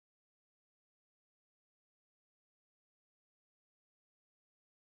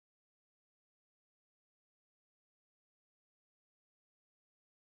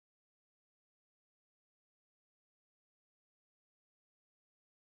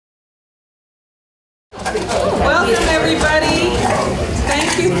Welcome, everybody.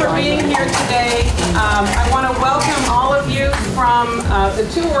 Thank you for being here today. I want to welcome all of you from the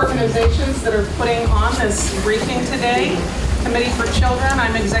two organizations that are putting on this briefing today. Committee for Children.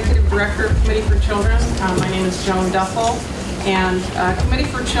 I'm Executive Director of Committee for Children. My name is Joan Duffel. And Committee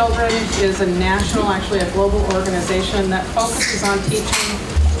for Children is a national, actually a global organization that focuses on teaching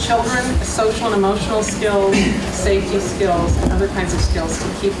children social and emotional skills, safety skills, and other kinds of skills to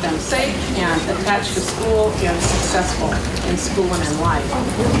keep them safe and attached to school and successful in school and in life.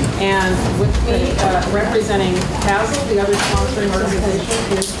 And with me representing CASEL, the other sponsoring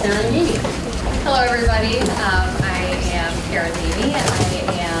organization, is Karen Meany. Hello, everybody. I am Karen Meany, and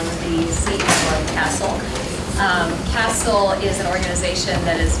I am the CEO of CASEL. CASEL is an organization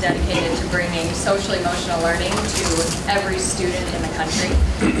that is dedicated to bringing social-emotional learning to every student in the country.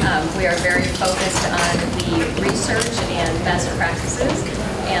 We are very focused on the research and best practices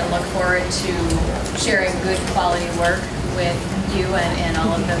and look forward to sharing good quality work with you and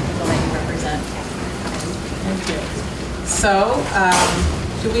all of the people that you represent. Thank you. So,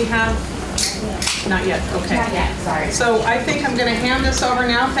 do we have... Not yet, okay. Not yet, sorry. So I think I'm going to hand this over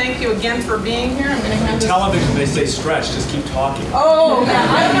now. Thank you again for being here. I'm going to hand this. Television, they say stretch, just keep talking. Oh, yeah,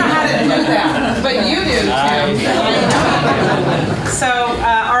 I don't know how to do that, but you do, too. So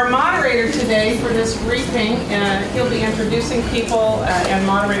our moderator today for this briefing, he'll be introducing people and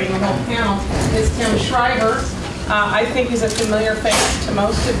moderating the whole panel, is Tim Shriver. I think he's a familiar face to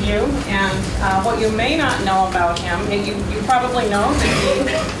most of you, and what you may not know about him, you probably know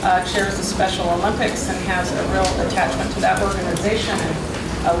that he chairs the Special Olympics and has a real attachment to that organization and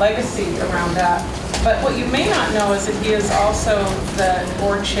a legacy around that. But what you may not know is that he is also the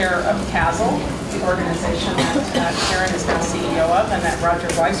board chair of CASEL, the organization that Karen is now CEO of, and that Roger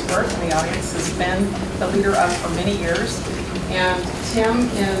Weisberg in the audience has been the leader of for many years. And Tim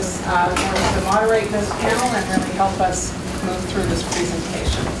is going to moderate this panel and really help us move through this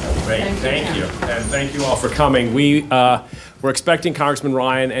presentation. So Great, thank you. And thank you all for coming. We're expecting Congressman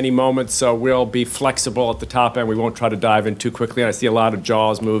Ryan any moment, so we'll be flexible at the top end. We won't try to dive in too quickly. And I see a lot of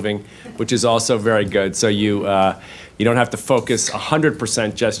jaws moving, which is also very good. So you don't have to focus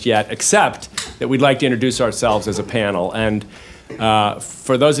 100% just yet, except that we'd like to introduce ourselves as a panel. And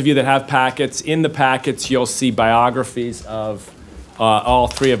for those of you that have packets, in the packets you'll see biographies of all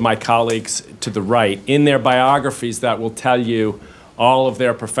three of my colleagues to the right. In their biographies that will tell you all of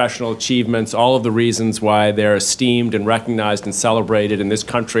their professional achievements, all of the reasons why they're esteemed and recognized and celebrated in this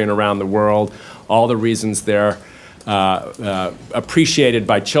country and around the world, all the reasons they're appreciated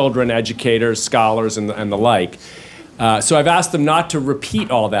by children, educators, scholars, and the like. So I've asked them not to repeat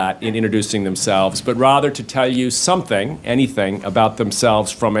all that in introducing themselves, but rather to tell you something, anything, about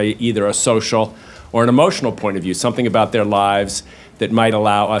themselves from either a social or an emotional point of view, something about their lives that might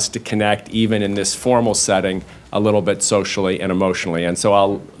allow us to connect, even in this formal setting, a little bit socially and emotionally. And so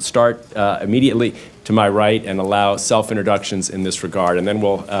I'll start immediately to my right and allow self-introductions in this regard, and then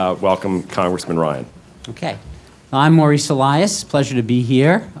we'll welcome Congressman Ryan. Okay. I'm Maurice Elias. Pleasure to be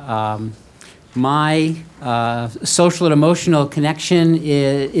here. My social and emotional connection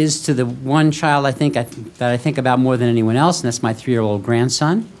is to the one child that I think about more than anyone else, and that's my 3-year-old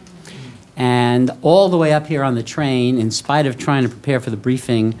grandson. And all the way up here on the train, in spite of trying to prepare for the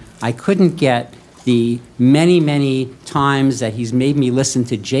briefing, I couldn't get the many, many times that he's made me listen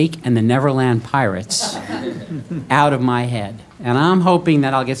to Jake and the Neverland Pirates out of my head. And I'm hoping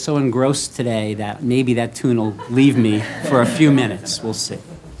that I'll get so engrossed today that maybe that tune will leave me for a few minutes. We'll see.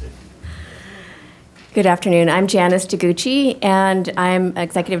 Good afternoon. I'm Janice Deguchi, and I'm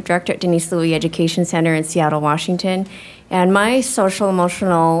Executive Director at Denise Louie Education Center in Seattle, Washington. And my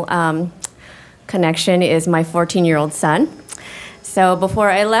social-emotional connection is my 14-year-old son. So before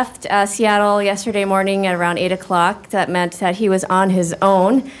I left Seattle yesterday morning at around 8 o'clock, that meant that he was on his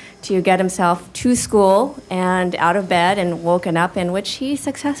own to get himself to school and out of bed and woken up, in which he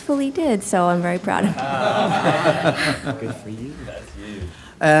successfully did. So I'm very proud of him. Good for you.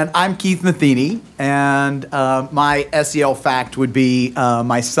 And I'm Keeth Matheny, and my SEL fact would be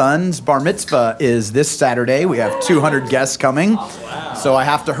my son's bar mitzvah is this Saturday. We have 200 guests coming, so I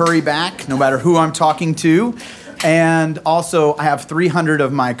have to hurry back no matter who I'm talking to. And also, I have 300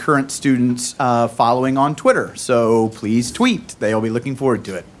 of my current students following on Twitter, so please tweet. They'll be looking forward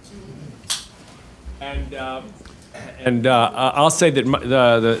to it. And I'll say that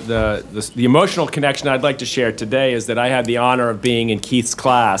the emotional connection I'd like to share today is that I had the honor of being in Keith's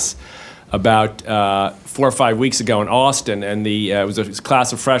class about 4 or 5 weeks ago in Austin, and it was a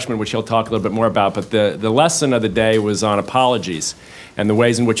class of freshmen, which he'll talk a little bit more about, but the lesson of the day was on apologies and the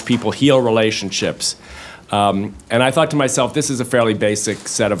ways in which people heal relationships. And I thought to myself, this is a fairly basic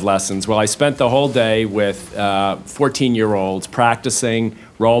set of lessons. Well, I spent the whole day with 14-year-olds practicing,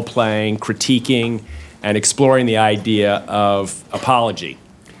 role-playing, critiquing, and exploring the idea of apology.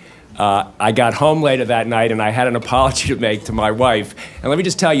 I got home later that night and I had an apology to make to my wife. And let me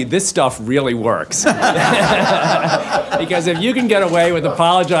just tell you, this stuff really works. Because if you can get away with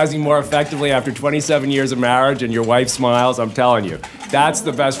apologizing more effectively after 27 years of marriage and your wife smiles, I'm telling you, that's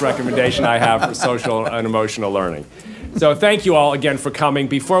the best recommendation I have for social and emotional learning. So thank you all again for coming.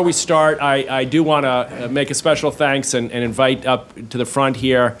 Before we start, I do want to make a special thanks and invite up to the front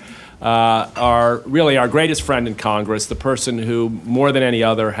here our greatest friend in Congress, the person who, more than any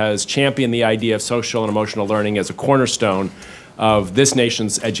other, has championed the idea of social and emotional learning as a cornerstone of this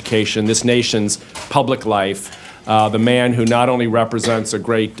nation's education, this nation's public life, the man who not only represents a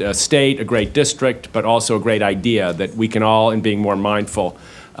great state, a great district, but also a great idea that we can all, in being more mindful,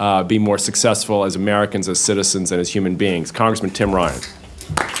 be more successful as Americans, as citizens, and as human beings. Congressman Tim Ryan.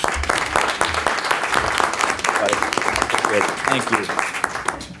 Thank you.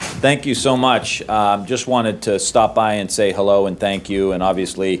 Thank you so much. Just wanted to stop by and say hello and thank you, and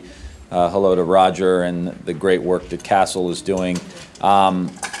obviously hello to Roger and the great work that CASEL is doing.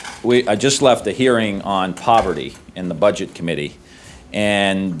 I just left a hearing on poverty in the Budget Committee,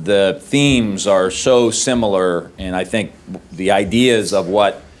 and the themes are so similar, and I think the ideas of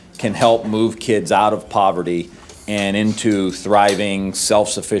what can help move kids out of poverty and into thriving,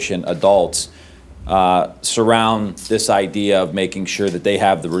 self-sufficient adults surround this idea of making sure that they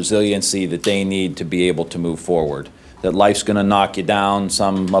have the resiliency that they need to be able to move forward. That life's going to knock you down.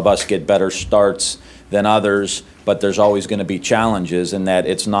 Some of us get better starts than others, but there's always going to be challenges, and that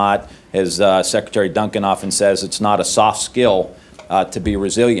it's not, as Secretary Duncan often says, it's not a soft skill to be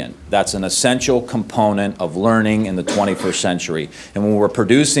resilient. That's an essential component of learning in the 21st century. And when we're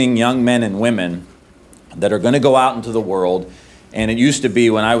producing young men and women that are going to go out into the world, and it used to be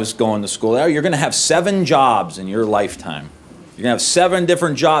when I was going to school, oh, you're going to have 7 jobs in your lifetime. You're going to have 7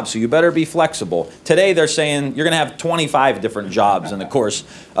 different jobs, so you better be flexible. Today they're saying you're going to have 25 different jobs in the course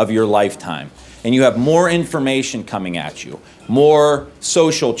of your lifetime. And you have more information coming at you, more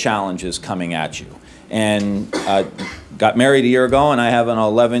social challenges coming at you. And got married a year ago, and I have an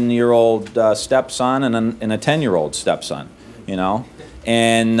 11-year-old stepson and a 10-year-old stepson, you know.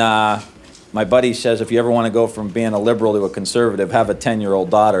 And my buddy says, if you ever want to go from being a liberal to a conservative, have a 10-year-old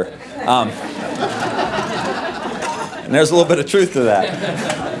daughter. And there's a little bit of truth to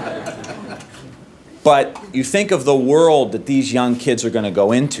that. But you think of the world that these young kids are going to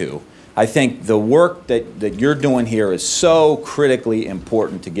go into. I think the work that you're doing here is so critically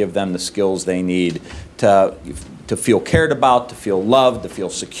important to give them the skills they need to feel cared about, to feel loved, to feel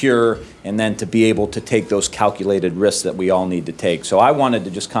secure, and then to be able to take those calculated risks that we all need to take. So I wanted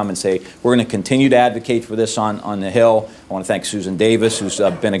to just come and say we're going to continue to advocate for this on the Hill. I want to thank Susan Davis, who's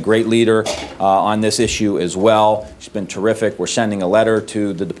been a great leader on this issue as well. She's been terrific. We're sending a letter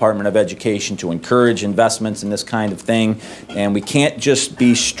to the Department of Education to encourage investments in this kind of thing. And we can't just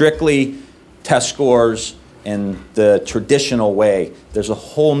be strictly test scores in the traditional way. There's a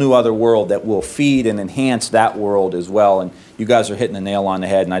whole new other world that will feed and enhance that world as well. And you guys are hitting the nail on the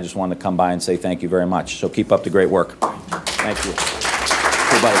head, and I just wanted to come by and say thank you very much. So keep up the great work. Thank you.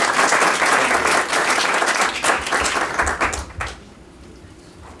 Goodbye.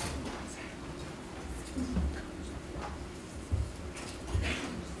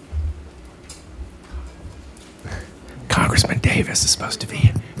 Congressman Davis is supposed to be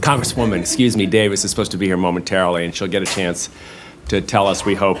here. Congresswoman, excuse me, Davis is supposed to be here momentarily, and she'll get a chance to tell us,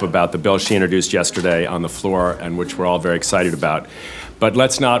 we hope, about the bill she introduced yesterday on the floor, and which we're all very excited about. But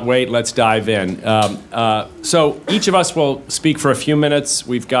let's not wait, let's dive in. So each of us will speak for a few minutes.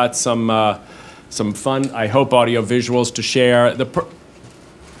 We've got some fun, I hope, audio visuals to share. The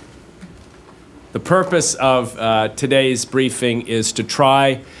purpose of today's briefing is to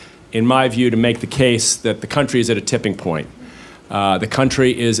try, in my view, to make the case that the country is at a tipping point. The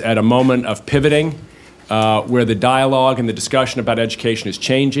country is at a moment of pivoting where the dialogue and the discussion about education is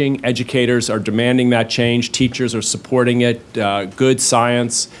changing. Educators are demanding that change. Teachers are supporting it. Good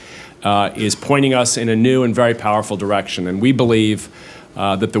science is pointing us in a new and very powerful direction. And we believe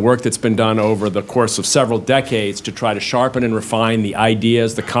that the work that's been done over the course of several decades to try to sharpen and refine the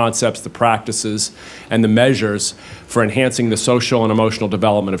ideas, the concepts, the practices, and the measures for enhancing the social and emotional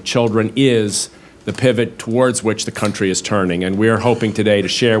development of children is the pivot towards which the country is turning. And we're hoping today to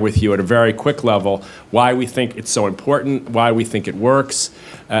share with you at a very quick level why we think it's so important, why we think it works,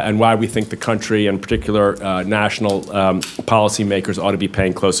 and why we think the country, and in particular national policymakers, ought to be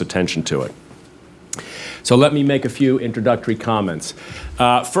paying close attention to it. So let me make a few introductory comments.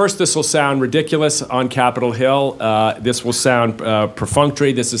 First, this will sound ridiculous on Capitol Hill. This will sound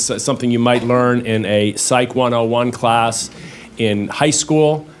perfunctory. This is something you might learn in a Psych 101 class in high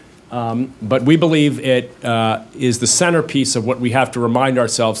school. But we believe it is the centerpiece of what we have to remind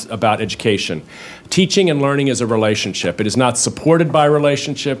ourselves about education. Teaching and learning is a relationship. It is not supported by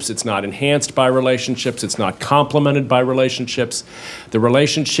relationships. It's not enhanced by relationships. It's not complemented by relationships. The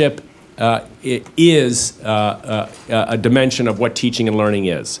relationship it is a dimension of what teaching and learning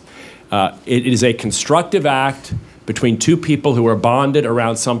is. It is a constructive act between two people who are bonded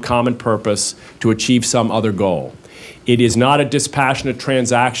around some common purpose to achieve some other goal. It is not a dispassionate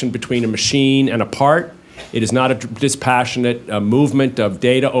transaction between a machine and a part. It is not a dispassionate movement of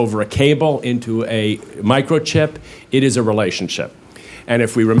data over a cable into a microchip. It is a relationship. And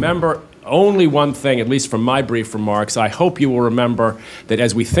if we remember only one thing, at least from my brief remarks, I hope you will remember that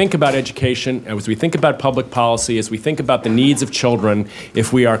as we think about education, as we think about public policy, as we think about the needs of children,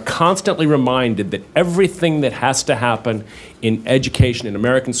 if we are constantly reminded that everything that has to happen in education in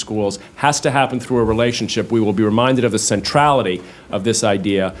American schools has to happen through a relationship, we will be reminded of the centrality of this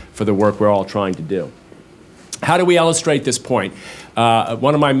idea for the work we're all trying to do. How do we illustrate this point?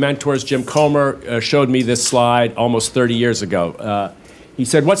 One of my mentors, Jim Comer, showed me this slide almost 30 years ago. He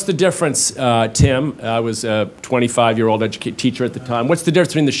said, what's the difference, Tim? I was a 25-year-old teacher at the time. What's the difference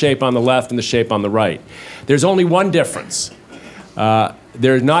between the shape on the left and the shape on the right? There's only one difference.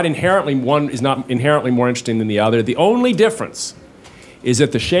 There's not inherently, one is not inherently more interesting than the other. The only difference is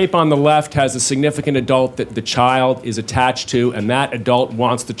that the shape on the left has a significant adult that the child is attached to, and that adult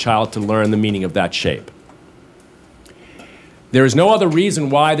wants the child to learn the meaning of that shape. There is no other reason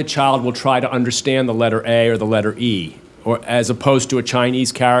why the child will try to understand the letter A or the letter E, or as opposed to a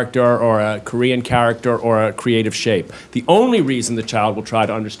Chinese character or a Korean character or a creative shape. The only reason the child will try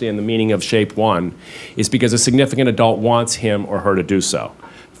to understand the meaning of shape 1 is because a significant adult wants him or her to do so.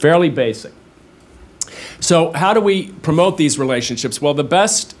 Fairly basic. So how do we promote these relationships? Well, the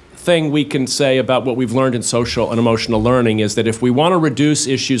best thing we can say about what we've learned in social and emotional learning is that if we want to reduce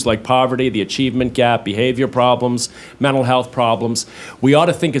issues like poverty, the achievement gap, behavior problems, mental health problems, we ought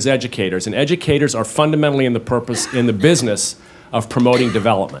to think as educators. And educators are fundamentally in the business of promoting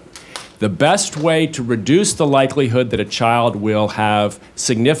development. The best way to reduce the likelihood that a child will have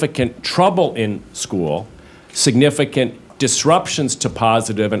significant trouble in school, significant disruptions to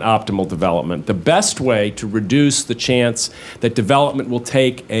positive and optimal development, the best way to reduce the chance that development will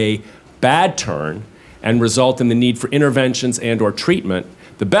take a bad turn and result in the need for interventions and or treatment,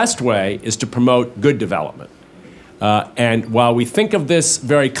 the best way is to promote good development. And while we think of this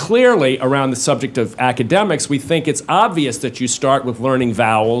very clearly around the subject of academics, we think it's obvious that you start with learning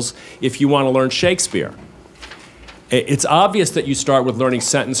vowels if you want to learn Shakespeare. It's obvious that you start with learning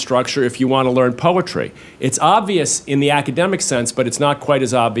sentence structure if you want to learn poetry. It's obvious in the academic sense, but it's not quite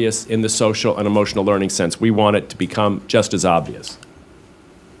as obvious in the social and emotional learning sense. We want it to become just as obvious.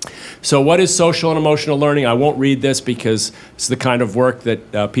 So what is social and emotional learning? I won't read this because it's the kind of work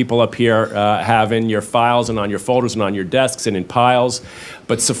that people up here have in your files and on your folders and on your desks and in piles.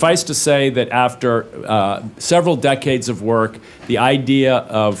 But suffice to say that after several decades of work, the idea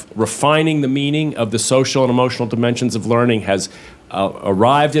of refining the meaning of the social and emotional dimensions of learning has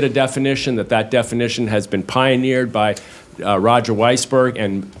arrived at a definition. That definition has been pioneered by Roger Weisberg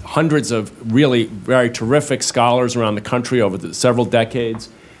and hundreds of really very terrific scholars around the country over several decades.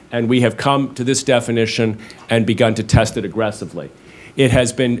 And we have come to this definition and begun to test it aggressively. It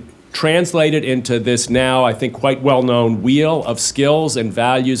has been translated into this now, I think, quite well-known wheel of skills and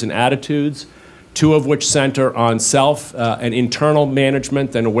values and attitudes, 2 of which center on self and internal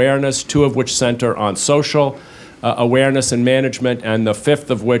management and awareness, 2 of which center on social awareness and management, and the 5th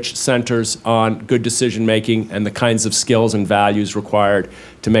of which centers on good decision-making and the kinds of skills and values required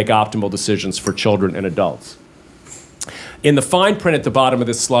to make optimal decisions for children and adults. In the fine print at the bottom of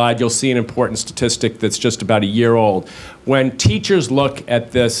this slide, you'll see an important statistic that's just about a year old. When teachers look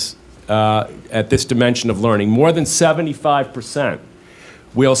at this dimension of learning, more than 75%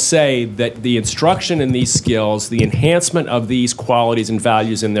 will say that the instruction in these skills, the enhancement of these qualities and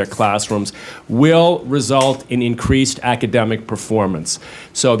values in their classrooms will result in increased academic performance.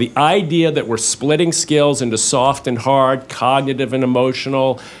 So the idea that we're splitting skills into soft and hard, cognitive and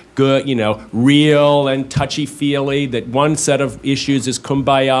emotional, good, real and touchy-feely, that one set of issues is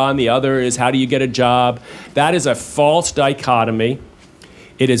kumbaya and the other is how do you get a job, that is a false dichotomy.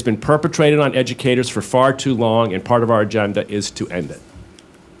 It has been perpetrated on educators for far too long, and part of our agenda is to end it.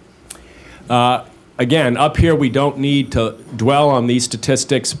 Again, up here we don't need to dwell on these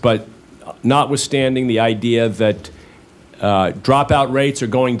statistics, but notwithstanding the idea that Dropout rates are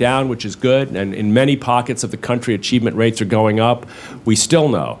going down, which is good, and in many pockets of the country, achievement rates are going up. We still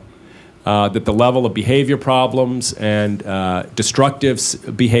know that the level of behavior problems and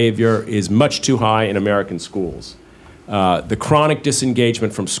destructive behavior is much too high in American schools. The chronic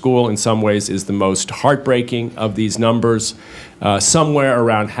disengagement from school in some ways is the most heartbreaking of these numbers. Somewhere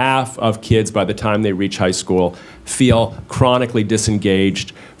around half of kids by the time they reach high school feel chronically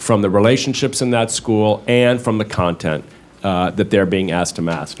disengaged from the relationships in that school and from the content that they're being asked to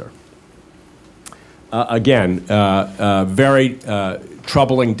master. Again, very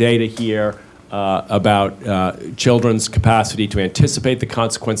troubling data here about children's capacity to anticipate the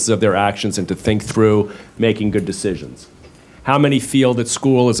consequences of their actions and to think through making good decisions. How many feel that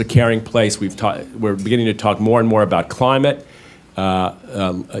school is a caring place? We're beginning to talk more and more about climate,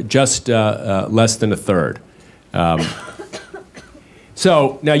 just less than a third.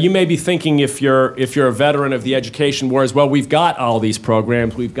 So now you may be thinking, if you're a veteran of the education wars, well, we've got all these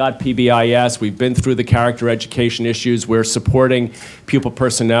programs. We've got PBIS. We've been through the character education issues. We're supporting pupil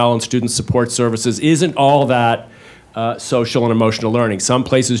personnel and student support services. Isn't all that social and emotional learning? Some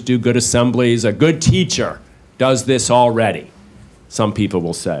places do good assemblies. A good teacher does this already, some people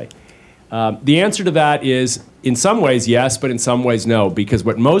will say. The answer to that is, in some ways, yes, but in some ways, no, because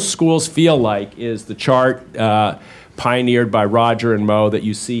what most schools feel like is the chart pioneered by Roger and Mo that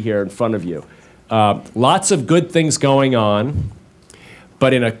you see here in front of you. Lots of good things going on,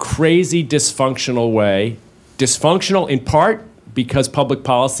 but in a crazy dysfunctional way. Dysfunctional in part because public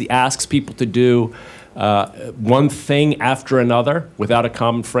policy asks people to do one thing after another without a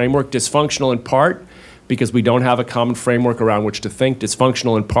common framework. Dysfunctional in part because we don't have a common framework around which to think.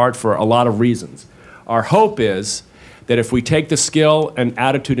 Dysfunctional in part for a lot of reasons. Our hope is that if we take the skill and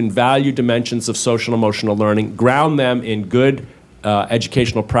attitude and value dimensions of social and emotional learning, ground them in good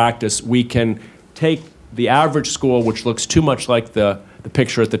educational practice, we can take the average school, which looks too much like the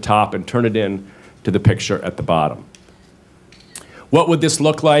picture at the top, and turn it in to the picture at the bottom. What would this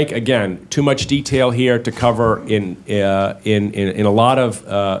look like? Again, too much detail here to cover in a lot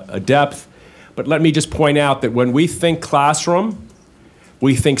of depth, but let me just point out that when we think classroom,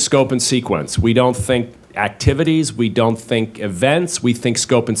 we think scope and sequence. We don't think activities, we don't think events, we think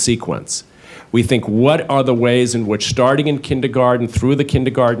scope and sequence. We think, what are the ways in which, starting in kindergarten, through the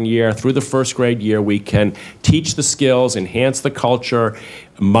kindergarten year, through the first grade year, we can teach the skills, enhance the culture,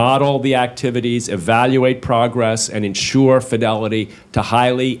 model the activities, evaluate progress, and ensure fidelity to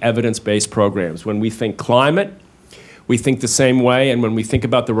highly evidence-based programs. When we think climate, we think the same way, and when we think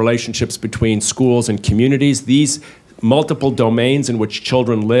about the relationships between schools and communities, these multiple domains in which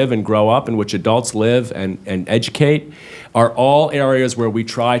children live and grow up, in which adults live and educate, are all areas where we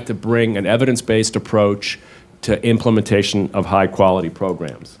try to bring an evidence-based approach to implementation of high-quality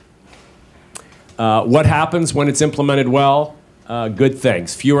programs. What happens when it's implemented well? Good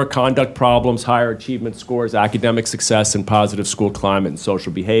things. Fewer conduct problems, higher achievement scores, academic success, and positive school climate and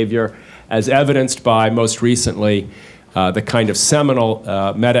social behavior, as evidenced by, most recently, the kind of seminal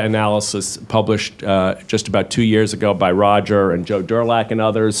meta-analysis published just about 2 years ago by Roger and Joe Durlak and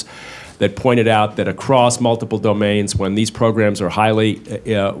others that pointed out that across multiple domains, when these programs are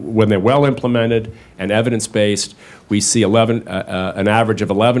when they're well implemented and evidence-based, we see an average of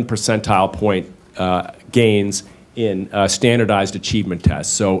 11 percentile point gains in standardized achievement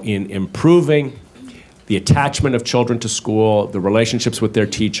tests. So in improving the attachment of children to school, the relationships with their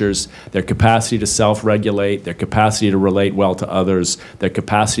teachers, their capacity to self-regulate, their capacity to relate well to others, their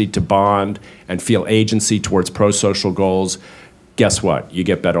capacity to bond and feel agency towards pro-social goals, guess what? You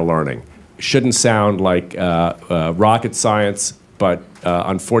get better learning. Shouldn't sound like rocket science, but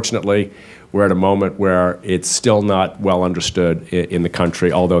unfortunately, we're at a moment where it's still not well understood in the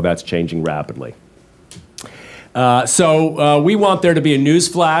country, although that's changing rapidly. So we want there to be a news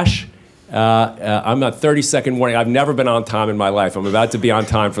flash. I'm a 30-second warning. I've never been on time in my life. I'm about to be on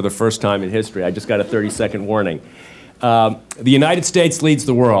time for the first time in history. I just got a 30-second warning. The United States leads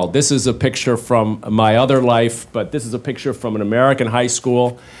the world. This is a picture from my other life, but this is a picture from an American high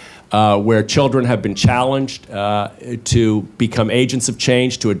school where children have been challenged to become agents of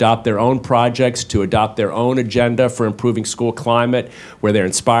change, to adopt their own projects, to adopt their own agenda for improving school climate, where they're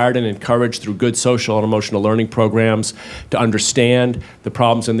inspired and encouraged through good social and emotional learning programs to understand the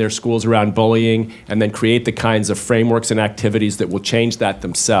problems in their schools around bullying, and then create the kinds of frameworks and activities that will change that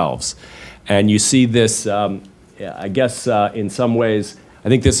themselves. And you see this, I guess, in some ways, I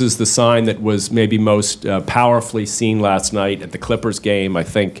think this is the sign that was maybe most powerfully seen last night at the Clippers game. I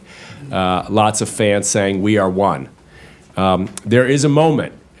think lots of fans saying, "We are one." There is a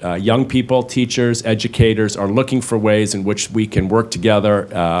moment. Young people, teachers, educators are looking for ways in which we can work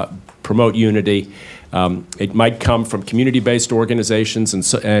together, promote unity, It might come from community-based organizations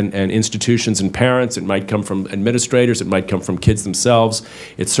and institutions and parents. It might come from administrators. It might come from kids themselves.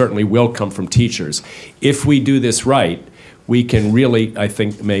 It certainly will come from teachers. If we do this right, we can really, I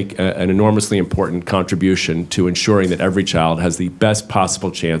think, make an enormously important contribution to ensuring that every child has the best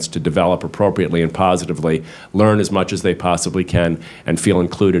possible chance to develop appropriately and positively, learn as much as they possibly can, and feel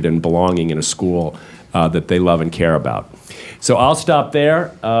included and belonging in a school that they love and care about. So I'll stop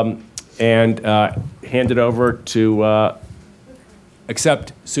there and hand it over to,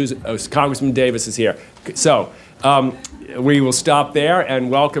 except Susan, Congressman Davis is here. So we will stop there and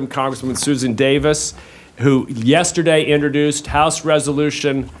welcome Congresswoman Susan Davis, who yesterday introduced House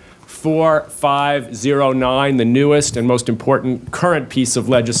Resolution 4509, the newest and most important current piece of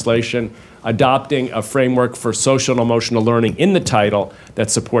legislation adopting a framework for social and emotional learning in the title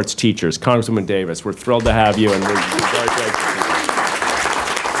that supports teachers. Congresswoman Davis, we're thrilled to have you, and we're very grateful.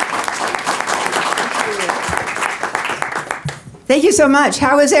 Thank you so much.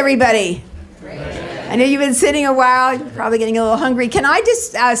 How is everybody? I know you've been sitting a while, you're probably getting a little hungry. Can I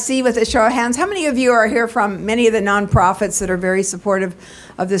just see with a show of hands, how many of you are here from many of the nonprofits that are very supportive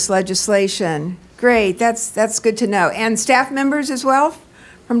of this legislation? Great, that's good to know. And staff members as well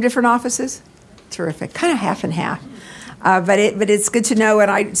from different offices? Terrific, kind of half and half. But it's good to know,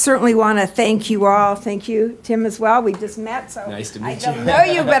 and I certainly want to thank you all. Thank you, Tim, as well. We just met, so nice to meet I don't know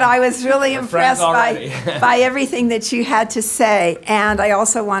you, but I was really impressed by everything that you had to say. And I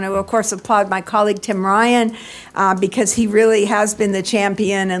also want to, of course, applaud my colleague Tim Ryan because he really has been the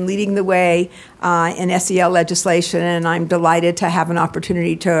champion and leading the way in SEL legislation, and I'm delighted to have an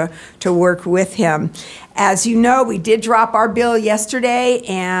opportunity to work with him. As you know, we did drop our bill yesterday,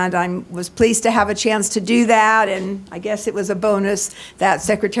 and I was pleased to have a chance to do that, and I guess it was a bonus that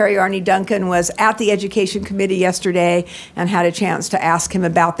Secretary Arne Duncan was at the Education Committee yesterday and had a chance to ask him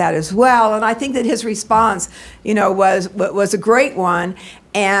about that as well. And I think that his response, you know, was a great one.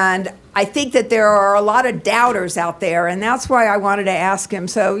 And I think that there are a lot of doubters out there, and that's why I wanted to ask him.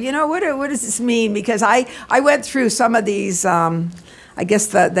 So, you know, what does this mean? Because I went through some of these, I guess,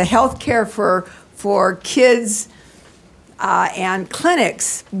 the health care for kids and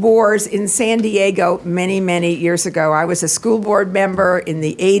clinics boards in San Diego many years ago. I was a school board member in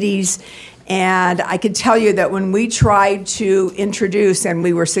the 80s, and I could tell you that when we tried to introduce, and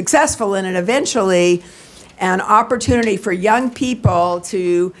we were successful in it eventually, an opportunity for young people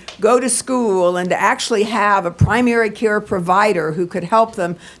to go to school and to actually have a primary care provider who could help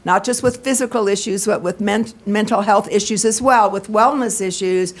them, not just with physical issues, but with mental health issues as well, with wellness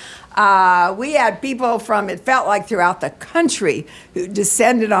issues. We had people from, it felt like throughout the country, who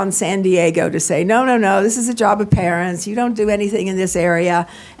descended on San Diego to say, no, this is a job of parents. You don't do anything in this area.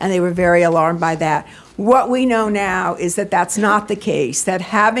 And they were very alarmed by that. What we know now is that that's not the case, that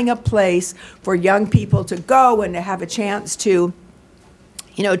having a place for young people to go and to have a chance to,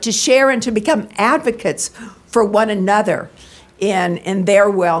 you know, to share and to become advocates for one another in their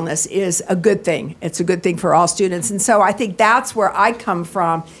wellness is a good thing. It's a good thing for all students. And so I think that's where I come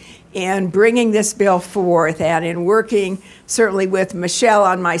from in bringing this bill forth and in working certainly with Michelle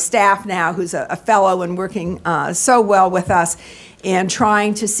on my staff now, who's a fellow and working so well with us, and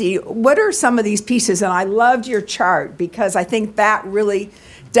trying to see what are some of these pieces. And I loved your chart because I think that really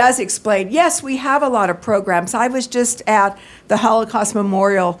does explain, yes, we have a lot of programs. I was just at the Holocaust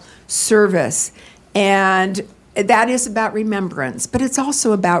Memorial Service, and that is about remembrance, but it's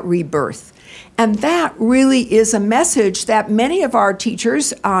also about rebirth. And that really is a message that many of our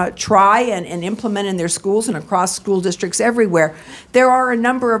teachers try and implement in their schools and across school districts everywhere. There are a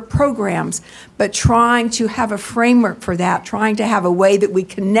number of programs, but trying to have a framework for that, trying to have a way that we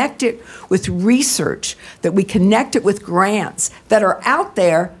connect it with research, that we connect it with grants that are out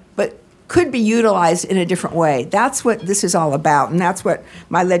there, but could be utilized in a different way. That's what this is all about, and that's what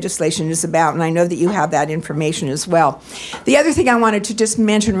my legislation is about, and I know that you have that information as well. The other thing I wanted to just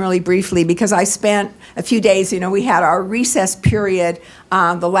mention really briefly, because I spent a few days, you know, we had our recess period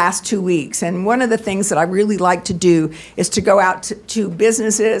the last 2 weeks, and one of the things that I really like to do is to go out to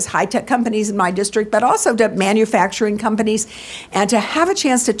businesses, high-tech companies in my district, but also to manufacturing companies, and to have a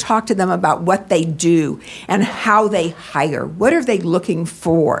chance to talk to them about what they do and how they hire. What are they looking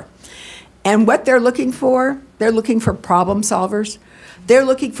for? And what they're looking for problem solvers. They're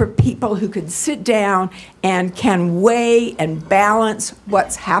looking for people who can sit down and can weigh and balance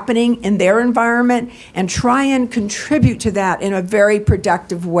what's happening in their environment and try and contribute to that in a very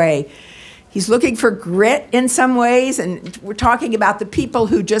productive way. He's looking for grit in some ways, and we're talking about the people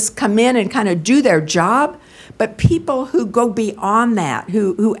who just come in and kind of do their job, but people who go beyond that,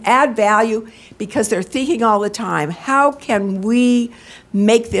 who add value because they're thinking all the time, how can we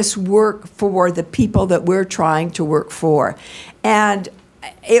make this work for the people that we're trying to work for? And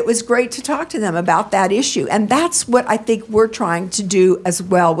it was great to talk to them about that issue. And that's what I think we're trying to do as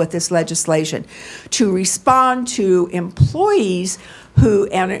well with this legislation, to respond to employees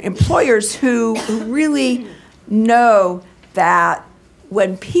and employers who really know that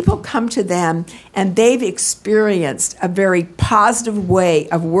when people come to them and they've experienced a very positive way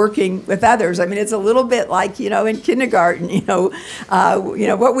of working with others, I mean, it's a little bit like, in kindergarten,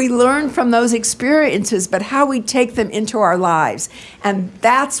 what we learn from those experiences, but how we take them into our lives. And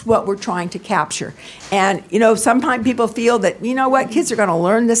that's what we're trying to capture. And, sometimes people feel that, kids are going to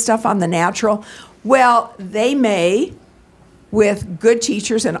learn this stuff on the natural. Well, they may, with good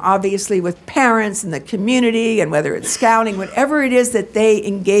teachers and obviously with parents and the community and whether it's scouting, whatever it is that they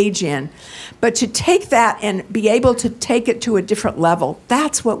engage in. But to take that and be able to take it to a different level,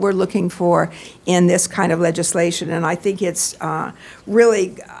 that's what we're looking for in this kind of legislation. And I think it's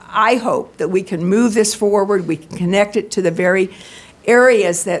really, I hope that we can move this forward, we can connect it to the very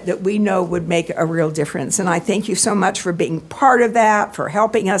areas that we know would make a real difference. And I thank you so much for being part of that, for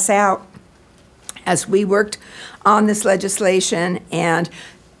helping us out as we worked on this legislation, and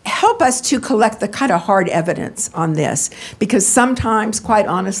help us to collect the kind of hard evidence on this. Because sometimes, quite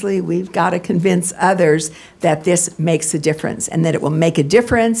honestly, we've got to convince others that this makes a difference and that it will make a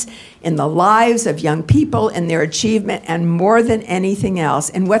difference in the lives of young people, in their achievement, and more than anything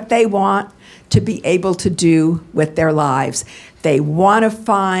else, in what they want to be able to do with their lives. They want to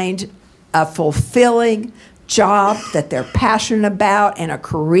find a fulfilling job that they're passionate about and a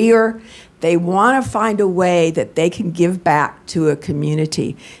career. They want to find a way that they can give back to a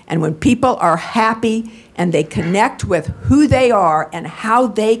community. And when people are happy and they connect with who they are and how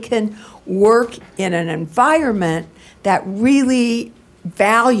they can work in an environment that really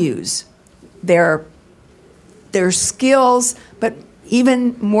values their skills, but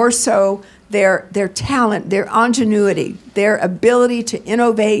even more so their talent, their ingenuity, their ability to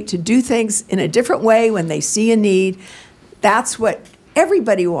innovate, to do things in a different way when they see a need, that's what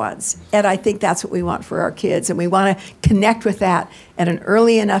everybody wants. And I think that's what we want for our kids. And we want to connect with that at an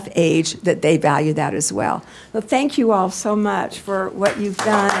early enough age that they value that as well. Well, thank you all so much for what you've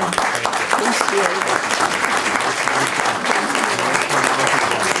done. Appreciate it.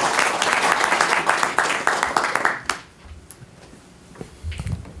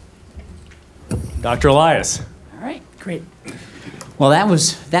 Dr. Elias. All right, great. Well, that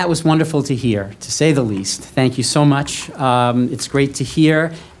was wonderful to hear, to say the least. Thank you so much. It's great to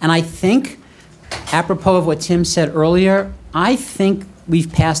hear. And I think, apropos of what Tim said earlier, I think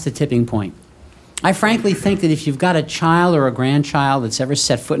we've passed the tipping point. I frankly think that if you've got a child or a grandchild that's ever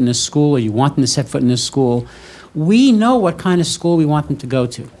set foot in a school, or you want them to set foot in a school, we know what kind of school we want them to go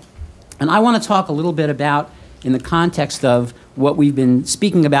to. And I want to talk a little bit about, in the context of what we've been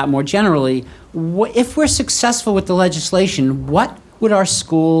speaking about more generally, if we're successful with the legislation, what would our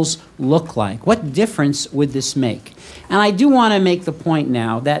schools look like? What difference would this make? And I do want to make the point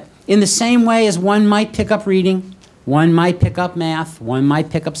now that in the same way as one might pick up reading, one might pick up math, one might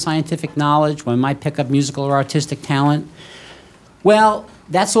pick up scientific knowledge, one might pick up musical or artistic talent, well,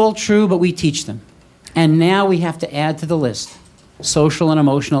 that's all true, but we teach them. And now we have to add to the list social and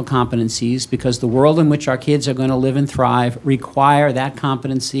emotional competencies, because the world in which our kids are going to live and thrive require that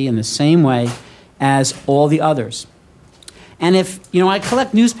competency in the same way as all the others. And if, I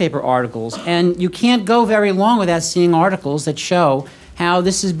collect newspaper articles, and you can't go very long without seeing articles that show how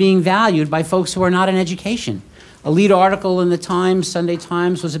this is being valued by folks who are not in education. A lead article in the Times, Sunday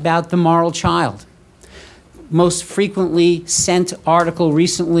Times, was about the moral child. Most frequently sent article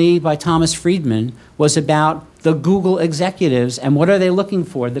recently by Thomas Friedman was about the Google executives and what are they looking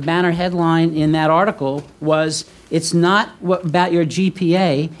for. The banner headline in that article was, it's not about your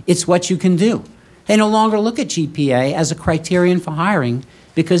GPA, it's what you can do. They no longer look at GPA as a criterion for hiring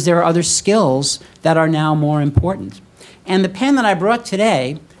because there are other skills that are now more important. And the pen that I brought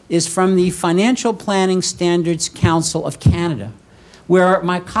today is from the Financial Planning Standards Council of Canada, where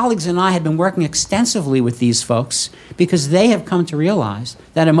my colleagues and I had been working extensively with these folks because they have come to realize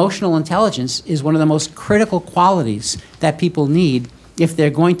that emotional intelligence is one of the most critical qualities that people need if they're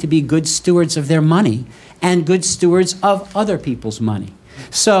going to be good stewards of their money and good stewards of other people's money.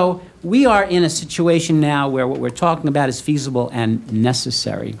 So we are in a situation now where what we're talking about is feasible and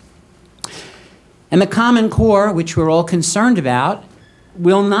necessary. And the Common Core, which we're all concerned about,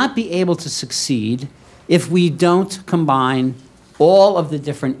 will not be able to succeed if we don't combine all of the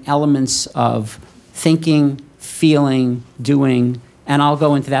different elements of thinking, feeling, doing And I'll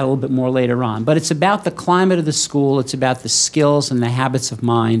go into that a little bit more later on. But it's about the climate of the school. It's about the skills and the habits of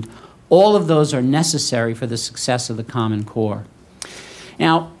mind. All of those are necessary for the success of the Common Core.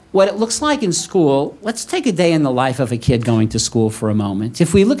 Now, what it looks like in school, let's take a day in the life of a kid going to school for a moment.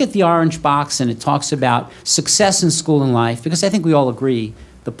 If we look at the orange box and it talks about success in school and life, because I think we all agree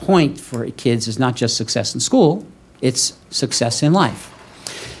the point for kids is not just success in school, it's success in life.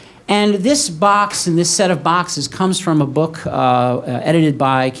 And this box and this set of boxes comes from a book edited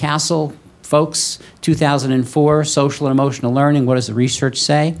by CASEL folks, 2004, Social and Emotional Learning. What does the research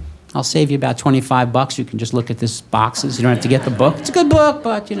say? I'll save you about $25. You can just look at this boxes. You don't have to get the book. It's a good book,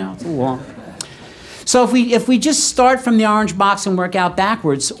 but you know, it's a little long. So if we just start from the orange box and work out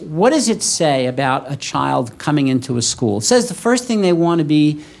backwards, what does it say about a child coming into a school? It says the first thing they want to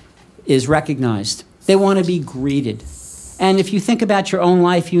be is recognized. They want to be greeted. And if you think about your own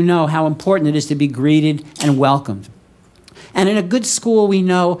life, you know how important it is to be greeted and welcomed. And in a good school, we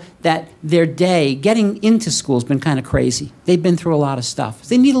know that their day, getting into school, has been kind of crazy. They've been through a lot of stuff.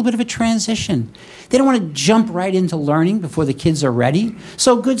 They need a little bit of a transition. They don't want to jump right into learning before the kids are ready.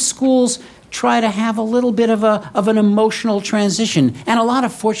 So good schools try to have a little bit of an emotional transition. And a lot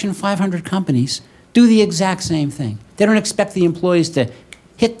of Fortune 500 companies do the exact same thing. They don't expect the employees to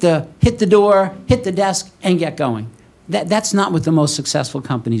hit the door, hit the desk, and get going. That's not what the most successful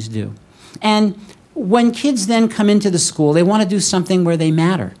companies do. And when kids then come into the school, they want to do something where they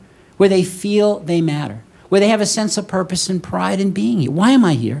matter, where they feel they matter, where they have a sense of purpose and pride in being here. Why am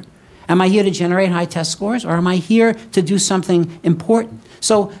I here? Am I here to generate high test scores, or am I here to do something important?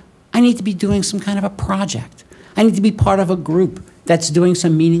 So I need to be doing some kind of a project. I need to be part of a group that's doing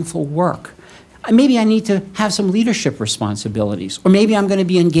some meaningful work. Maybe I need to have some leadership responsibilities, or maybe I'm going to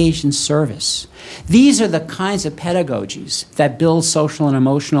be engaged in service. These are the kinds of pedagogies that build social and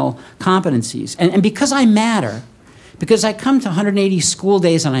emotional competencies. And because I matter, because I come to 180 school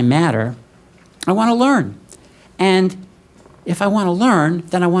days and I matter, I want to learn. And if I want to learn,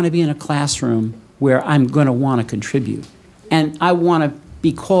 then I want to be in a classroom where I'm going to want to contribute. And I want to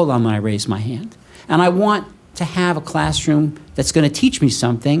be called on when I raise my hand. And I want to have a classroom that's going to teach me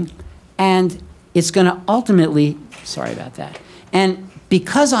something, and it's going to ultimately, sorry about that, and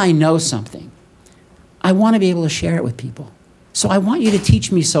because I know something, I want to be able to share it with people. So I want you to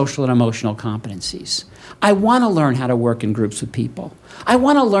teach me social and emotional competencies. I want to learn how to work in groups with people. I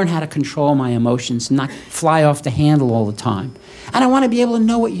want to learn how to control my emotions and not fly off the handle all the time. And I want to be able to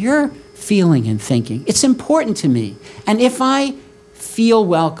know what you're feeling and thinking. It's important to me. And if I feel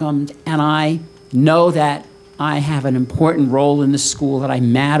welcomed and I know that I have an important role in the school, that I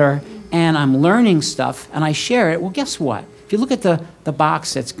matter, and I'm learning stuff, and I share it, well, guess what? If you look at the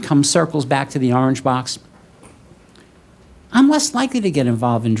box that circles back to the orange box, I'm less likely to get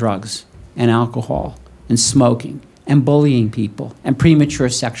involved in drugs and alcohol and smoking and bullying people and premature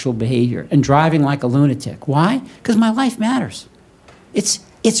sexual behavior and driving like a lunatic. Why? Because my life matters.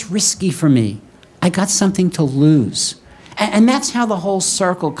 It's risky for me. I got something to lose. And that's how the whole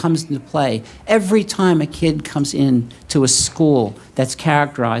circle comes into play. Every time a kid comes into a school that's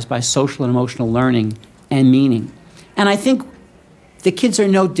characterized by social and emotional learning and meaning. And I think the kids are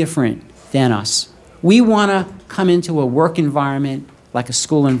no different than us. We want to come into a work environment, like a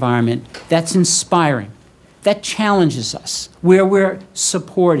school environment, that's inspiring, that challenges us, where we're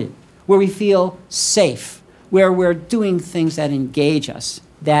supported, where we feel safe, where we're doing things that engage us,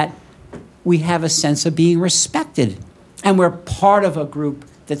 that we have a sense of being respected. And we're part of a group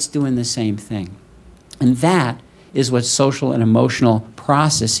that's doing the same thing. And that is what social and emotional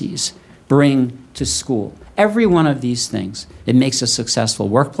processes bring to school. Every one of these things, it makes a successful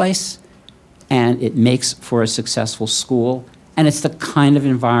workplace, and it makes for a successful school, and it's the kind of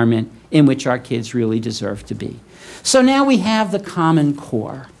environment in which our kids really deserve to be. So now we have the Common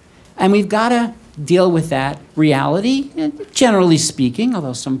Core, and we've got to deal with that reality, generally speaking,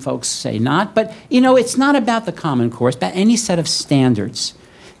 although some folks say not. But, you know, it's not about the Common Core. It's about any set of standards.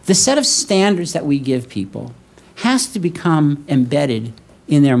 The set of standards that we give people has to become embedded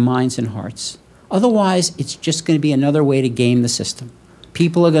in their minds and hearts. Otherwise, it's just going to be another way to game the system.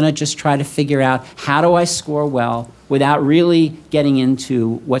 People are going to just try to figure out, how do I score well without really getting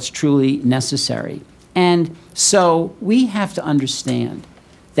into what's truly necessary? And so we have to understand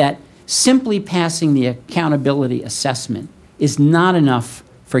that simply passing the accountability assessment is not enough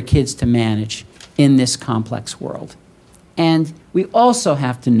for kids to manage in this complex world. And we also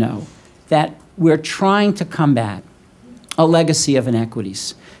have to know that we're trying to combat a legacy of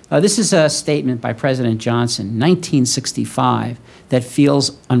inequities. This is a statement by President Johnson, 1965, that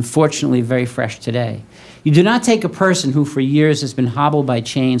feels unfortunately very fresh today. You do not take a person who for years has been hobbled by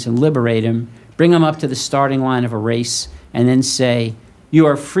chains and liberate him, bring him up to the starting line of a race, and then say, You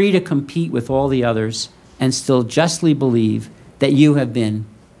are free to compete with all the others and still justly believe that you have been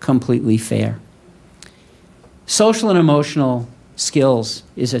completely fair. Social and emotional skills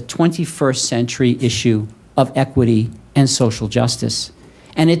is a 21st century issue of equity and social justice.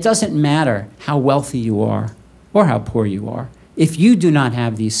 And it doesn't matter how wealthy you are or how poor you are. If you do not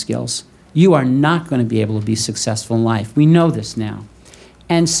have these skills, you are not going to be able to be successful in life. We know this now.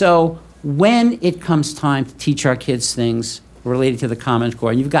 And so when it comes time to teach our kids things related to the Common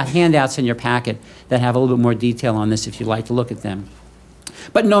Core, and you've got handouts in your packet that have a little bit more detail on this if you'd like to look at them.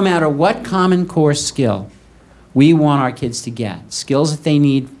 But no matter what Common Core skill we want our kids to get, skills that they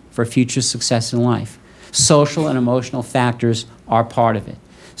need for future success in life, social and emotional factors are part of it.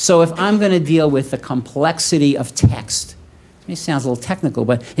 So if I'm going to deal with the complexity of text, it sounds a little technical,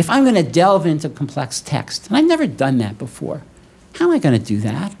 but if I'm going to delve into complex text, and I've never done that before, how am I going to do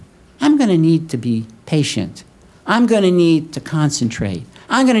that? I'm going to need to be patient. I'm going to need to concentrate.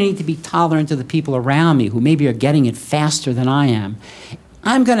 I'm going to need to be tolerant to the people around me who maybe are getting it faster than I am.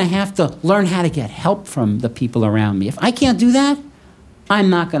 I'm going to have to learn how to get help from the people around me. If I can't do that, I'm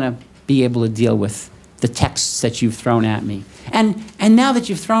not going to be able to deal with the texts that you've thrown at me. And now that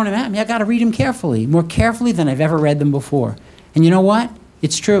you've thrown them at me, I've got to read them carefully, more carefully than I've ever read them before. And you know what?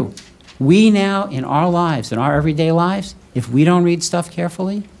 It's true. We now, in our lives, in our everyday lives, if we don't read stuff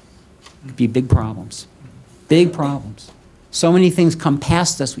carefully, it could be big problems. Big problems. So many things come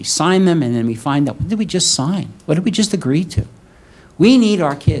past us, we sign them, and then we find out, what did we just sign? What did we just agree to? We need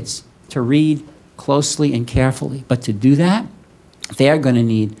our kids to read closely and carefully, but to do that, they are going to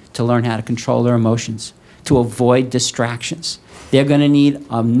need to learn how to control their emotions, to avoid distractions. They're going to need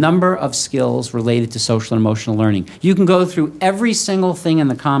a number of skills related to social and emotional learning. You can go through every single thing in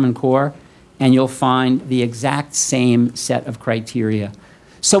the Common Core, and you'll find the exact same set of criteria.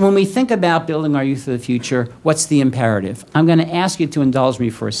 So when we think about building our youth of the future, what's the imperative? I'm going to ask you to indulge me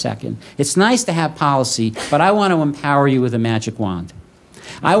for a second. It's nice to have policy, but I want to empower you with a magic wand.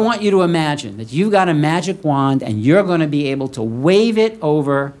 I want you to imagine that you've got a magic wand and you're going to be able to wave it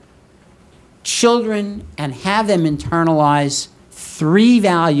over children and have them internalize 3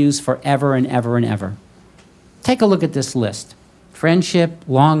 values forever and ever and ever. Take a look at this list. Friendship,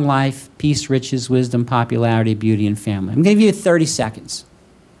 long life, peace, riches, wisdom, popularity, beauty, and family. I'm going to give you 30 seconds.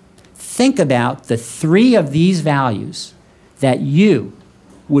 Think about the 3 of these values that you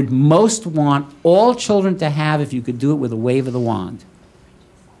would most want all children to have if you could do it with a wave of the wand.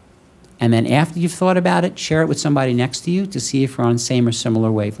 And then after you've thought about it, share it with somebody next to you to see if you're on the same or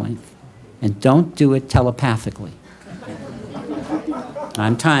similar wavelength. And don't do it telepathically.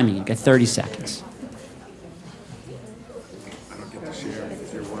 I'm timing. You've got 30 seconds. I don't get to share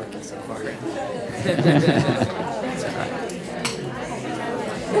if you're working so hard.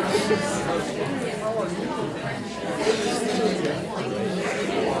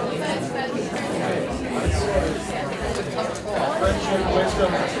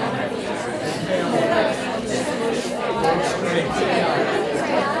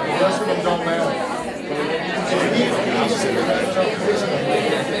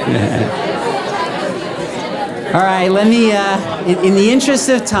 All right, let me, in the interest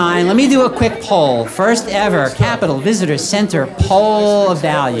of time, let me do a quick poll. First ever Capitol Visitor Center poll of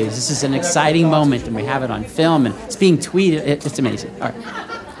values. This is an exciting moment, and we have it on film, and it's being tweeted. It's amazing. All right.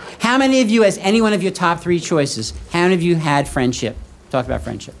 How many of you, as any one of your top 3 choices, how many of you had friendship? Talked about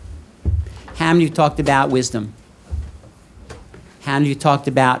friendship. How many of you talked about wisdom? How many of you talked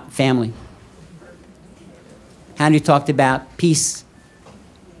about family? How many of you talked about peace?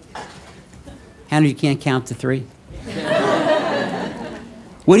 How many of you can't count to 3?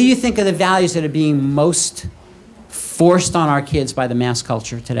 What do you think are the values that are being most forced on our kids by the mass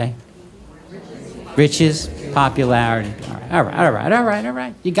culture today? Riches, popularity. All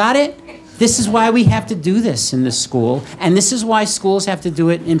right. You got it? This is why we have to do this in this school, and this is why schools have to do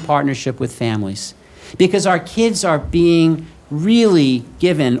it in partnership with families. Because our kids are being really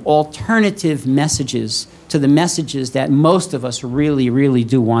given alternative messages to the messages that most of us really, really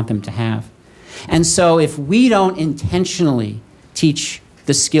do want them to have. And so if we don't intentionally teach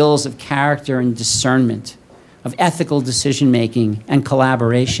the skills of character and discernment, of ethical decision-making and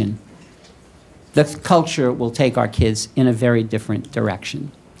collaboration, the culture will take our kids in a very different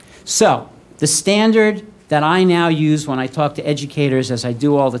direction. So the standard that I now use when I talk to educators, as I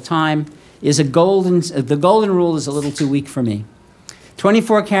do all the time, is the golden rule is a little too weak for me.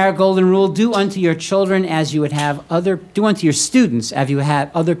 24-karat golden rule, do unto your children as you would have do unto your students as you had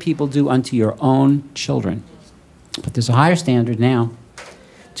other people do unto your own children. But there's a higher standard now.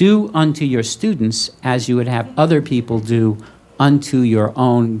 Do unto your students as you would have other people do unto your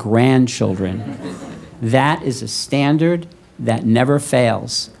own grandchildren. That is a standard that never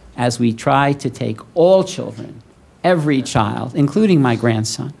fails as we try to take all children, every child, including my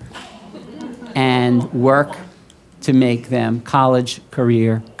grandson, and work to make them college,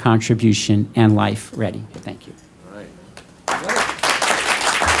 career, contribution, and life ready. Thank you.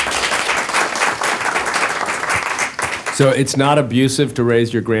 So it's not abusive to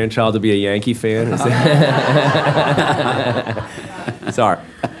raise your grandchild to be a Yankee fan? Sorry,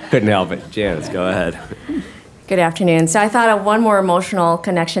 couldn't help it. Janice, go ahead. Good afternoon. So I thought of one more emotional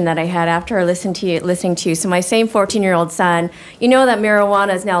connection that I had after listening to you. So my same 14-year-old son, you know that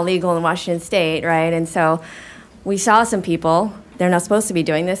marijuana is now legal in Washington State, right? And so we saw some people, they're not supposed to be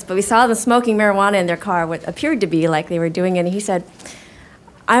doing this, but we saw them smoking marijuana in their car, what appeared to be like they were doing it. And he said,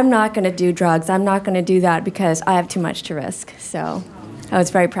 I'm not going to do drugs. I'm not going to do that because I have too much to risk. So I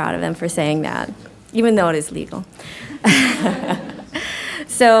was very proud of them for saying that, even though it is legal.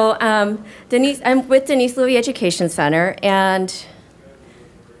 So Denise, I'm with Denise Louie Education Center, and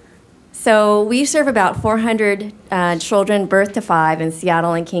so we serve about 400 children birth to 5 in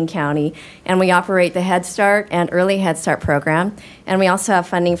Seattle and King County, and we operate the Head Start and Early Head Start program, and we also have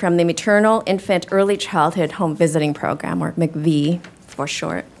funding from the Maternal Infant Early Childhood Home Visiting Program, or MCV for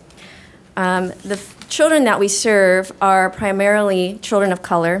short. The children that we serve are primarily children of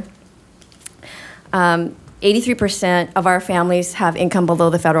color. 83% of our families have income below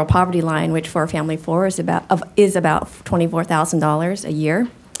the federal poverty line, which for a family of 4 is about $24,000 a year.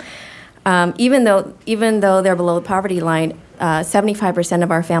 Even though they're below the poverty line, 75% of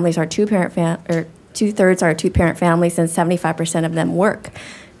our families are two-thirds are two-parent families, and 75% of them work.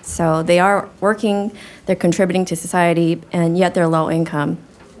 So they are working, they're contributing to society, and yet they're low income.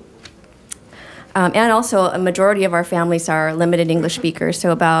 And also, a majority of our families are limited English speakers,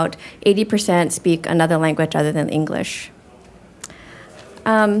 so about 80% speak another language other than English.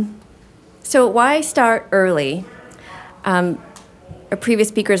 So why start early? Previous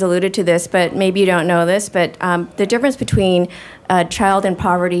speakers alluded to this, but maybe you don't know this, but the difference between a child in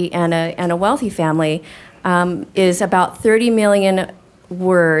poverty and a wealthy family is about 30 million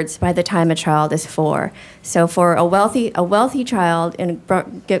words by the time a child is 4. So for a wealthy child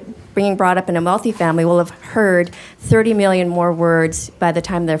being brought up in a wealthy family will have heard 30 million more words by the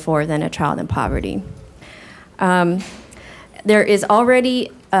time they're 4 than a child in poverty. There is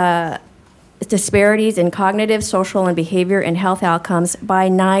already disparities in cognitive, social, and behavior and health outcomes by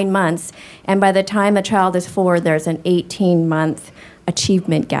 9 months, and by the time a child is 4, there's an 18-month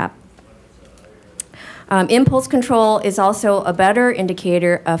achievement gap. Impulse control is also a better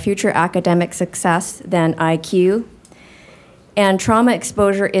indicator of future academic success than IQ. And trauma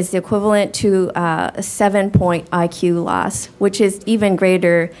exposure is the equivalent to a 7-point IQ loss, which is even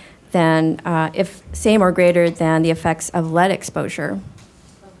greater than, same or greater than the effects of lead exposure.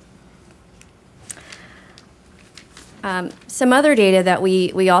 Some other data that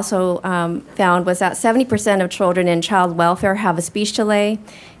we also found was that 70% of children in child welfare have a speech delay,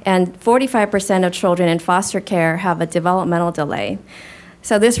 and 45% of children in foster care have a developmental delay.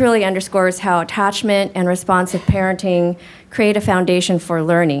 So this really underscores how attachment and responsive parenting create a foundation for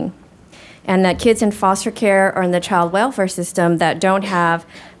learning, and that kids in foster care or in the child welfare system that don't have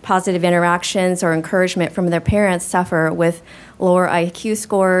positive interactions or encouragement from their parents suffer with lower IQ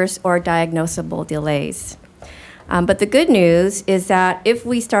scores or diagnosable delays. But the good news is that if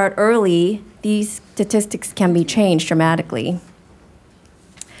we start early, these statistics can be changed dramatically.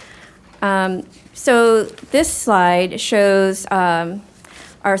 So this slide shows our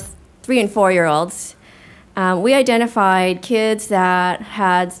 3- and 4-year-olds. We identified kids that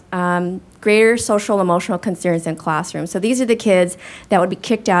had greater social emotional concerns in classrooms. So these are the kids that would be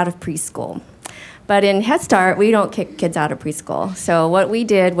kicked out of preschool. But in Head Start, we don't kick kids out of preschool. So what we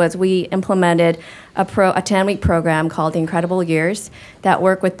did was we implemented a 10-week program called Incredible Years that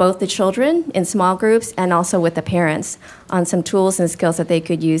work with both the children in small groups and also with the parents on some tools and skills that they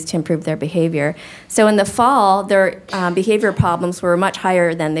could use to improve their behavior. So in the fall, their behavior problems were much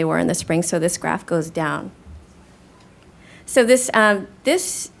higher than they were in the spring, so this graph goes down. So this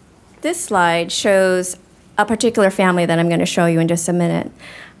slide shows a particular family that I'm going to show you in just a minute.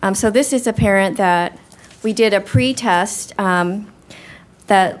 So this is a parent that we did a pre-test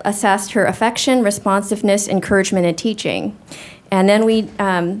that assessed her affection, responsiveness, encouragement, and teaching. And then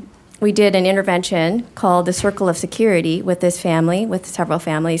we did an intervention called the Circle of Security with this family, with several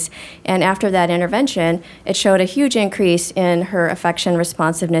families. And after that intervention, it showed a huge increase in her affection,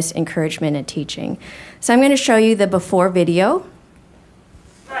 responsiveness, encouragement, and teaching. So I'm going to show you the before video.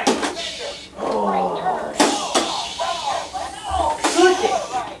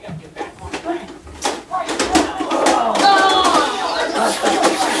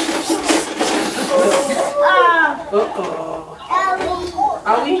 Uh-oh.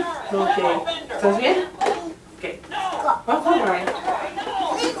 ¿Aui? Okay. ¿Estás bien? Okay. Vamos, Ryan.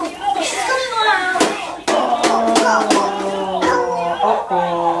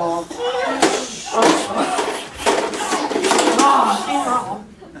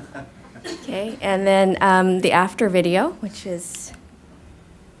 Okay, and then the after video, which is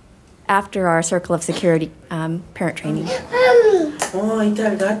after our Circle of Security parent training. Oh, ahí está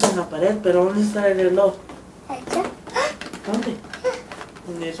el gato en la pared, pero ¿dónde está el reloj? ¿Dónde?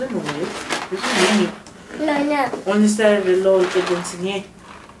 ¿Dónde eso no es? Es un niño. No. ¿Dónde está el reloj que te enseñé?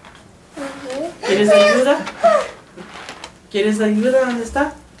 ¿Quieres ayuda? ¿Quieres ayuda? ¿Dónde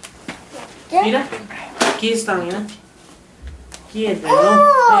está? Mira, aquí está, mira. Aquí el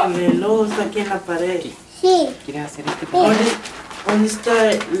reloj. El reloj está aquí en la pared. Sí. ¿Quieres hacer este? ¿Dónde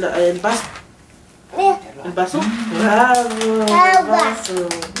está el vaso? ¿El vaso? Bravo, el vaso.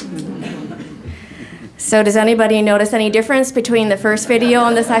 So does anybody notice any difference between the first video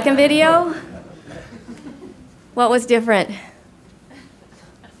and the second video? What was different?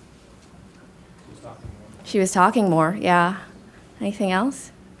 She was talking more, yeah. Anything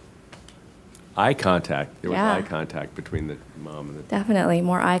else? Eye contact. There was Yeah. eye contact between the mom and the... Definitely,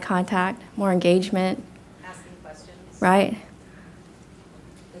 more eye contact, more engagement. Asking questions. Right?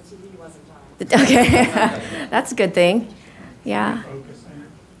 The TV wasn't on. Okay, that's a good thing. Yeah.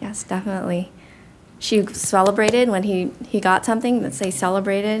 Yes, definitely. She celebrated when he got something, let's say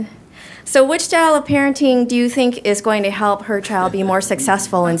celebrated. So which style of parenting do you think is going to help her child be more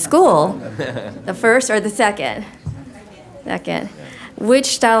successful in school? The first or the second? Second. Which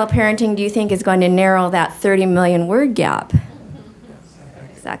style of parenting do you think is going to narrow that 30 million word gap?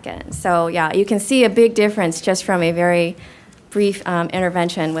 Second. So yeah, you can see a big difference just from a very brief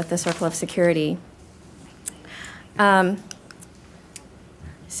intervention with the Circle of Security.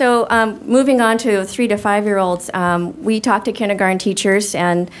 Moving on to 3 to 5-year-olds, we talk to kindergarten teachers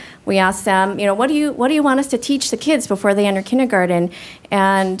and we ask them, what do you want us to teach the kids before they enter kindergarten?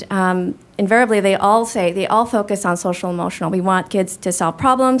 And invariably, they all focus on social emotional. We want kids to solve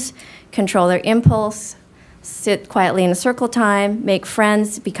problems, control their impulse, sit quietly in a circle time, make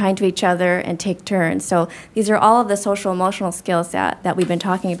friends, be kind to each other, and take turns. So these are all of the social emotional skills that we've been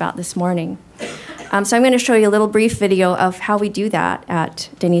talking about this morning. So I'm going to show you a little brief video of how we do that at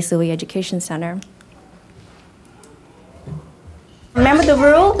Denise Louie Education Center. Remember the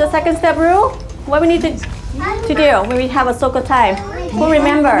rule, the second step rule? What we need to do when we have a circle time? Who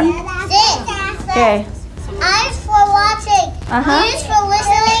remember? Okay. Eyes for watching, ears for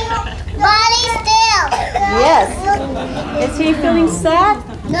listening, body still. Yes. Is he feeling sad?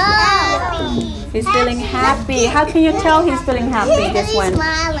 No. He's feeling happy. How can you tell he's feeling happy, this one?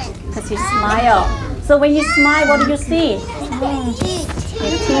 Smiling. Because he smiles. So when you smile, what do you see? Your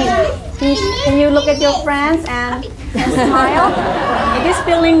teeth. Can you look at your friends and smile? Is this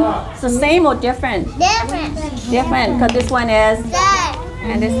feeling the same or different? Different. Different, because this one is Sad.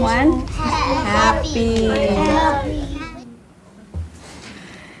 and this one happy.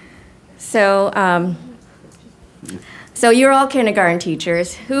 So you're all kindergarten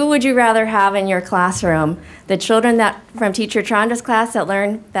teachers. Who would you rather have in your classroom? The children from Teacher Chandra's class that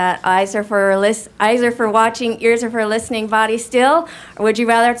learn that eyes are for watching, ears are for listening, body still? Or would you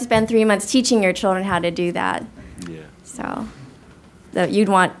rather have to spend 3 months teaching your children how to do that? Yeah. So you'd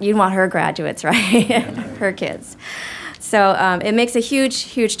want her graduates, right? Her kids. So it makes a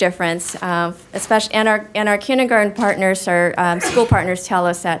huge difference, especially, and our kindergarten partners, our school partners tell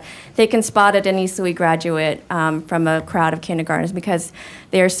us that they can spot a Denise Louie graduate from a crowd of kindergartners because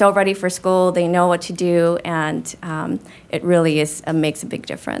they are so ready for school, they know what to do, and it really makes a big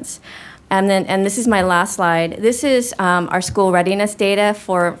difference. And this is my last slide. This is our school readiness data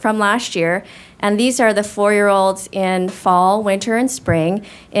from last year. And these are the 4-year-olds in fall, winter, and spring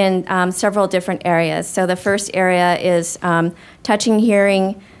in several different areas. So the first area is touching,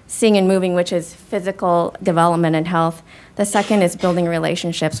 hearing, seeing, and moving, which is physical development and health. The second is building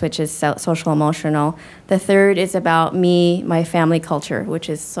relationships, which is social emotional. The third is about me, my family culture, which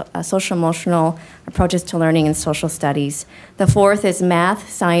is social emotional approaches to learning and social studies. The fourth is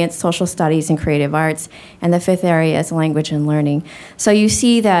math, science, social studies, and creative arts. And the fifth area is language and learning. So you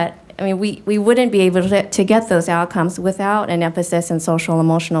see that, I mean, we wouldn't be able to get those outcomes without an emphasis in social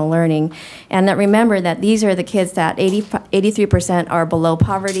emotional learning. And that remember that these are the kids that 83% are below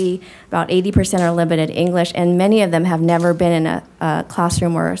poverty, about 80% are limited English, and many of them have never been in a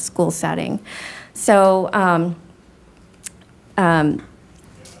classroom or a school setting. So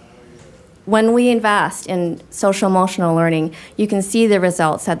when we invest in social emotional learning, you can see the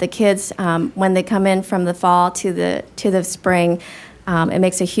results that the kids, when they come in from the fall to the spring, it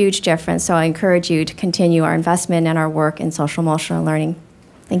makes a huge difference. So I encourage you to continue our investment and our work in social emotional learning.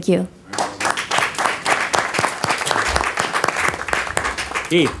 Thank you.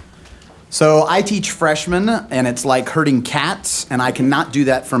 Keith. So I teach freshmen, and it's like herding cats, and I cannot do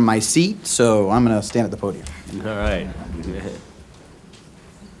that from my seat, so I'm going to stand at the podium. All right.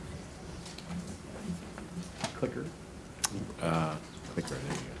 Clicker. Clicker, there you go.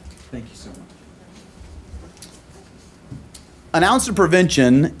 Thank you so much. An ounce of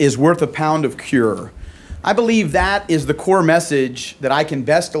prevention is worth a pound of cure. I believe that is the core message that I can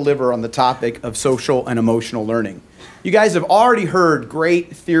best deliver on the topic of social and emotional learning. You guys have already heard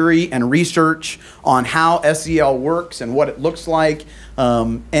great theory and research on how SEL works and what it looks like.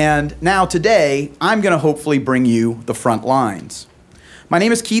 And now today, I'm going to hopefully bring you the front lines. My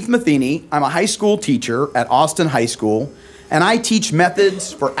name is Keeth Matheny. I'm a high school teacher at Austin High School, and I teach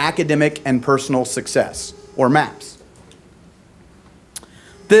methods for academic and personal success, or MAPS.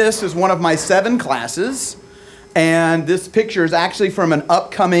 This is one of my 7 classes, and this picture is actually from an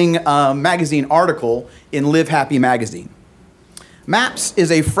upcoming magazine article in Live Happy magazine. MAPS is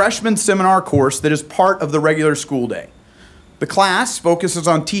a freshman seminar course that is part of the regular school day. The class focuses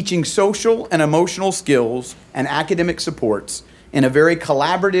on teaching social and emotional skills and academic supports in a very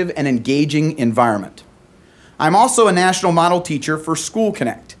collaborative and engaging environment. I'm also a national model teacher for School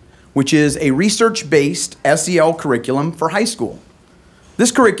Connect, which is a research-based SEL curriculum for high school.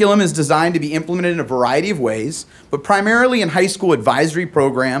 This curriculum is designed to be implemented in a variety of ways, but primarily in high school advisory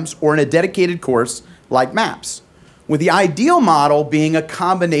programs or in a dedicated course like MAPS, with the ideal model being a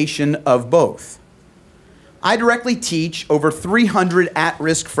combination of both. I directly teach over 300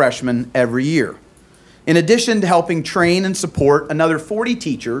 at-risk freshmen every year, in addition to helping train and support another 40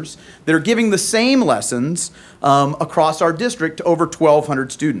 teachers that are giving the same lessons across our district to over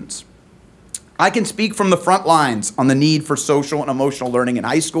 1,200 students. I can speak from the front lines on the need for social and emotional learning in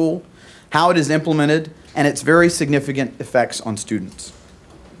high school, how it is implemented, and its very significant effects on students.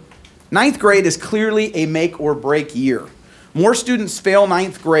 9th grade is clearly a make or break year. More students fail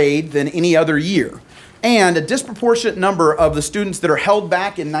 9th grade than any other year, and a disproportionate number of the students that are held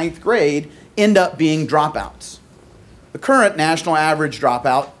back in 9th grade end up being dropouts. The current national average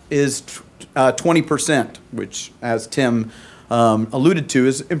dropout is 20%, which, as Tim alluded to,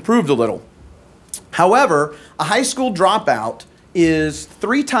 has improved a little. However, a high school dropout is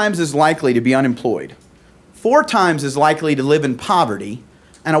 3 times as likely to be unemployed, 4 times as likely to live in poverty,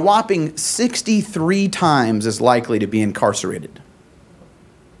 and a whopping 63 times as likely to be incarcerated.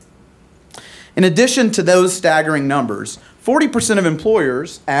 In addition to those staggering numbers, 40% of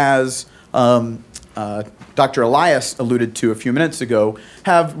employers, as Dr. Elias alluded to a few minutes ago,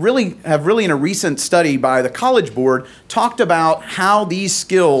 have really in a recent study by the College Board talked about how these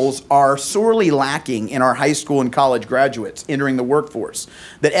skills are sorely lacking in our high school and college graduates entering the workforce,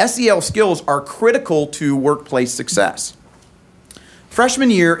 that SEL skills are critical to workplace success.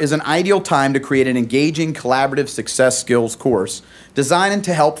 Freshman year is an ideal time to create an engaging, collaborative success skills course designed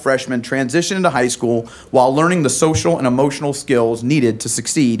to help freshmen transition into high school while learning the social and emotional skills needed to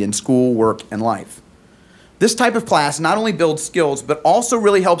succeed in school, work, and life. This type of class not only builds skills, but also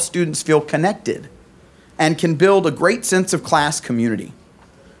really helps students feel connected and can build a great sense of class community.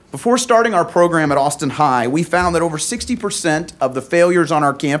 Before starting our program at Austin High, we found that over 60% of the failures on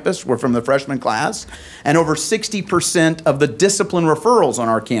our campus were from the freshman class, and over 60% of the discipline referrals on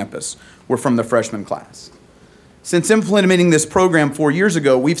our campus were from the freshman class. Since implementing this program 4 years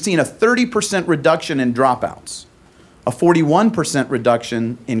ago, we've seen a 30% reduction in dropouts, a 41%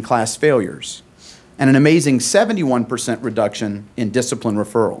 reduction in class failures, and an amazing 71% reduction in discipline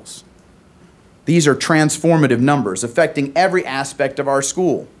referrals. These are transformative numbers affecting every aspect of our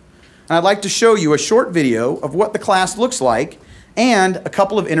school. And I'd like to show you a short video of what the class looks like and a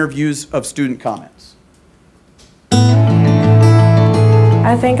couple of interviews of student comments.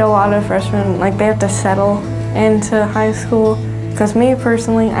 I think a lot of freshmen, they have to settle into high school. Because me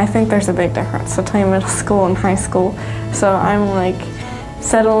personally, I think there's a big difference between middle school and high school. So I'm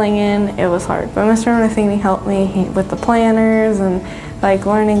settling in, it was hard. But Mr. Matheny helped me with the planners and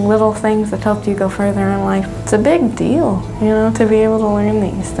learning little things that helped you go further in life. It's a big deal, to be able to learn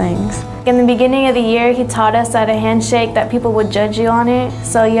these things. In the beginning of the year, he taught us that a handshake, that people would judge you on it.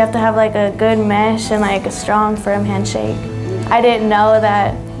 So you have to have a good mesh and a strong, firm handshake. I didn't know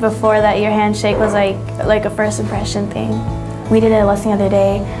that before that your handshake was like a first impression thing. We did a lesson the other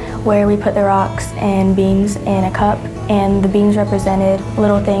day where we put the rocks and beans in a cup, and the beans represented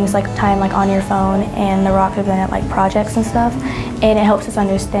little things like time on your phone, and the rocks represented projects and stuff, and it helps us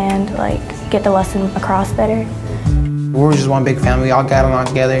understand, get the lesson across better. We're just one big family, we all got along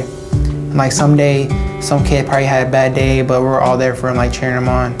together. Someday, some kid probably had a bad day, but we're all there for him, cheering him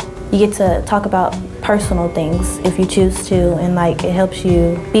on. You get to talk about personal things if you choose to, and like it helps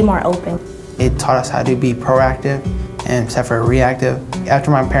you be more open. It taught us how to be proactive and except for reactive.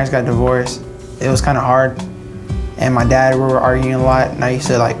 After my parents got divorced, it was kind of hard. And my dad, we were arguing a lot, and I used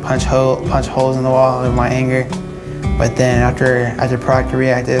to like punch holes in the wall with my anger. But then after proactive,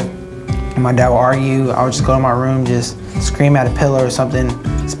 reactive, and my dad would argue, I would just go to my room, just scream at a pillow or something,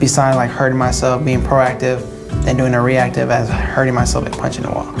 just beside like hurting myself, being proactive, then doing a reactive as hurting myself and punching the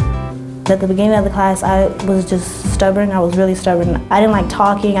wall. At the beginning of the class, I was just stubborn. I was really stubborn. I didn't like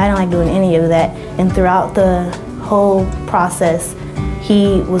talking. I didn't like doing any of that. And throughout the whole process,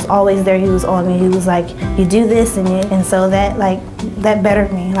 he was always there. He was on me. He was like, "You do this," and so that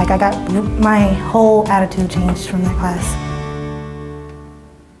bettered me. Like I got my whole attitude changed from that class.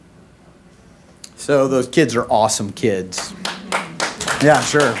 So those kids are awesome kids. Yeah,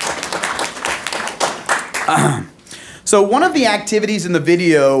 sure. So one of the activities in the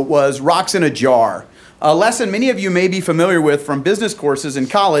video was Rocks in a Jar, a lesson many of you may be familiar with from business courses in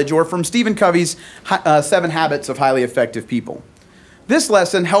college or from Stephen Covey's 7 Habits of Highly Effective People. This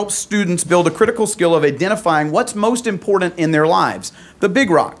lesson helps students build a critical skill of identifying what's most important in their lives, the big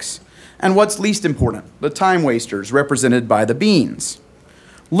rocks, and what's least important, the time wasters represented by the beans.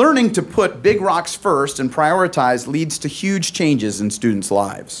 Learning to put big rocks first and prioritize leads to huge changes in students'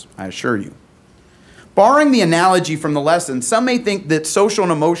 lives, I assure you. Borrowing the analogy from the lesson, some may think that social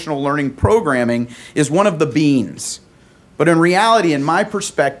and emotional learning programming is one of the beans. But in reality, in my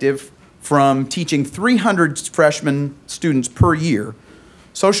perspective, from teaching 300 freshman students per year,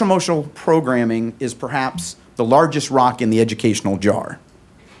 social emotional programming is perhaps the largest rock in the educational jar.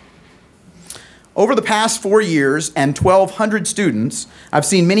 Over the past 4 years and 1,200 students, I've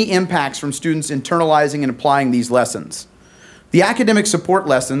seen many impacts from students internalizing and applying these lessons. The academic support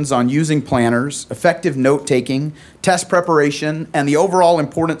lessons on using planners, effective note-taking, test preparation, and the overall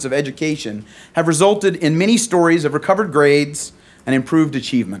importance of education have resulted in many stories of recovered grades and improved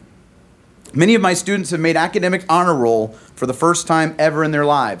achievement. Many of my students have made academic honor roll for the first time ever in their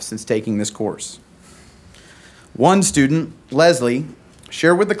lives since taking this course. One student, Leslie,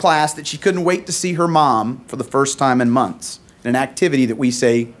 shared with the class that she couldn't wait to see her mom for the first time in months, in an activity that we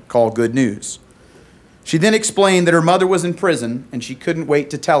call good news. She then explained that her mother was in prison and she couldn't wait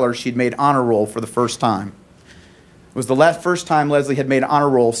to tell her she'd made honor roll for the first time. It was the first time Leslie had made honor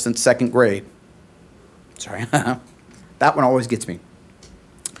roll since 2nd grade. Sorry, that one always gets me.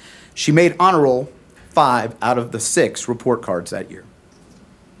 She made honor roll 5 out of the 6 report cards that year.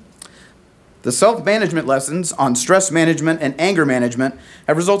 The self-management lessons on stress management and anger management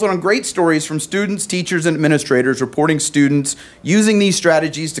have resulted in great stories from students, teachers, and administrators reporting students using these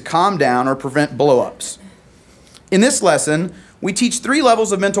strategies to calm down or prevent blow-ups. In this lesson, we teach 3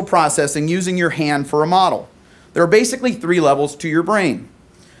 levels of mental processing using your hand for a model. There are basically 3 levels to your brain.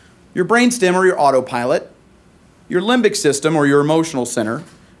 Your brainstem or your autopilot, your limbic system or your emotional center,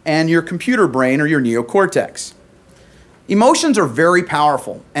 and your computer brain or your neocortex. Emotions are very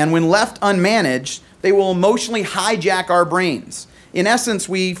powerful, and when left unmanaged, they will emotionally hijack our brains. In essence,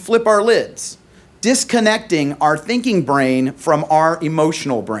 we flip our lids, disconnecting our thinking brain from our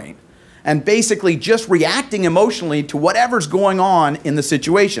emotional brain, and basically just reacting emotionally to whatever's going on in the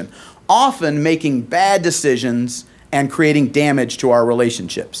situation, often making bad decisions and creating damage to our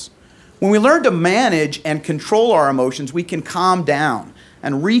relationships. When we learn to manage and control our emotions, we can calm down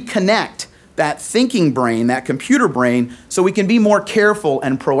and reconnect that thinking brain, that computer brain, so we can be more careful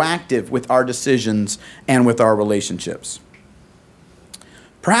and proactive with our decisions and with our relationships.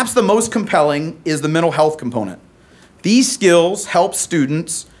 Perhaps the most compelling is the mental health component. These skills help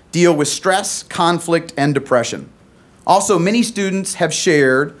students deal with stress, conflict, and depression. Also, many students have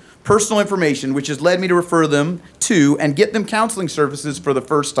shared personal information, which has led me to refer them to and get them counseling services for the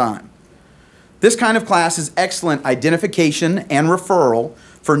first time. This kind of class is excellent identification and referral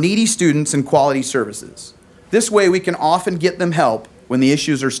for needy students and quality services. This way we can often get them help when the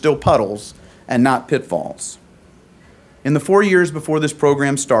issues are still puddles and not pitfalls. In the 4 years before this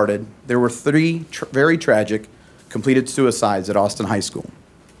program started, there were 3 very tragic completed suicides at Austin High School.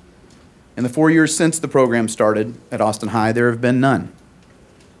 In the 4 years since the program started at Austin High, there have been none.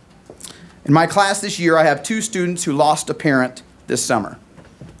 In my class this year, I have 2 students who lost a parent this summer.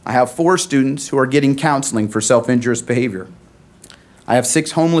 I have 4 students who are getting counseling for self-injurious behavior. I have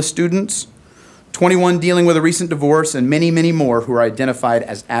 6 homeless students, 21 dealing with a recent divorce, and many, many more who are identified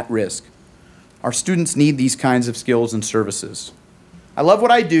as at risk. Our students need these kinds of skills and services. I love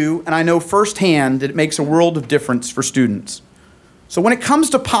what I do, and I know firsthand that it makes a world of difference for students. So when it comes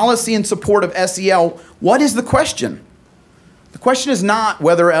to policy and support of SEL, what is the question? The question is not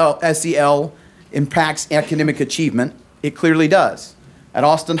whether SEL impacts academic achievement. It clearly does. At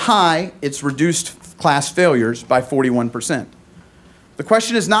Austin High, it's reduced class failures by 41%. The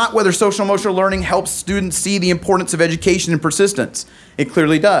question is not whether social emotional learning helps students see the importance of education and persistence. It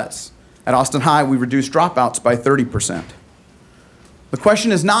clearly does. At Austin High, we reduced dropouts by 30%. The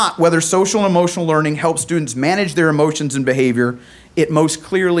question is not whether social and emotional learning helps students manage their emotions and behavior. It most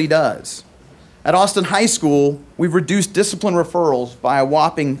clearly does. At Austin High School, we've reduced discipline referrals by a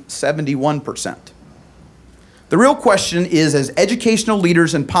whopping 71%. The real question is, as educational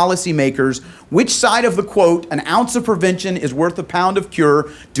leaders and policymakers, which side of the quote, "an ounce of prevention is worth a pound of cure,"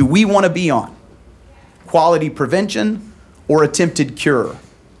 do we want to be on? Quality prevention or attempted cure?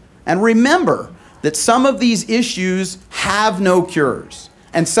 And remember that some of these issues have no cures,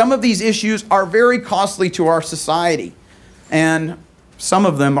 and some of these issues are very costly to our society, and some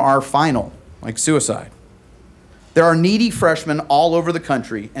of them are final, like suicide. There are needy freshmen all over the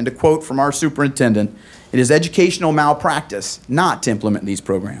country, and to quote from our superintendent, "It is educational malpractice not to implement these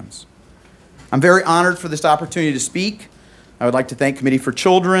programs." I'm very honored for this opportunity to speak. I would like to thank Committee for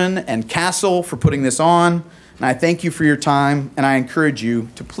Children and CASEL for putting this on, and I thank you for your time, and I encourage you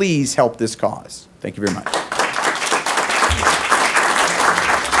to please help this cause. Thank you very much.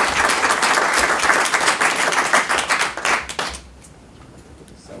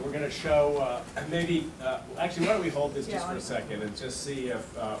 So we're going to show, maybe, actually, why don't we hold this just for a second and just see if,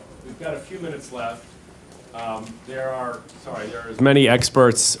 we've got a few minutes left. There are as many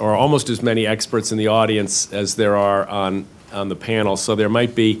experts, or almost as many experts in the audience as there are on the panel, so there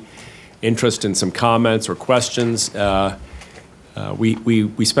might be interest in some comments or questions.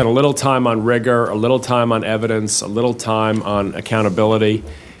 We spent a little time on rigor, a little time on evidence, a little time on accountability,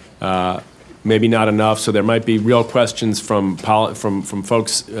 maybe not enough, so there might be real questions from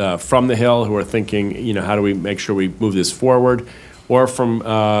folks from the Hill who are thinking, you know, how do we make sure we move this forward, or from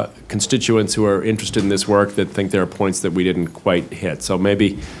constituents who are interested in this work that think there are points that we didn't quite hit. So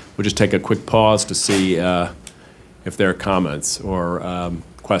maybe we'll just take a quick pause to see if there are comments or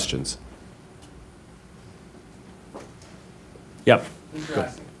questions. Yep.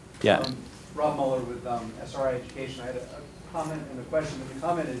 Interesting. Yeah. Rob Muller with SRI Education. I had a comment and a question. And the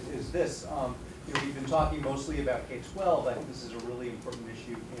comment is this. You know, we've been talking mostly about K-12. I think this is a really important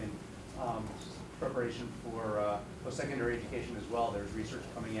issue in preparation for post-secondary education as well. There's research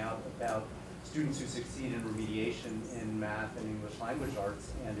coming out about students who succeed in remediation in math and English language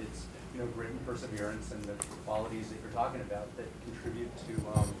arts, and it's, you know, grit and perseverance and the qualities that you're talking about that contribute to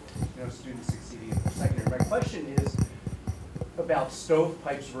you know, students succeeding in post-secondary. My question is about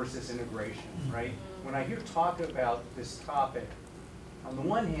stovepipes versus integration, right? When I hear talk about this topic, on the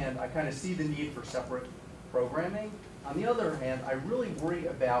one hand, I kind of see the need for separate programming. On the other hand, I really worry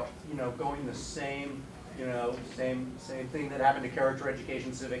about, you know, going the same, you know, same thing that happened to character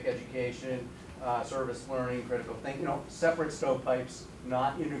education, civic education, service learning, critical thinking, you know, separate stovepipes,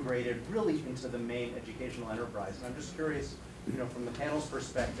 not integrated really into the main educational enterprise. And I'm just curious, you know, from the panel's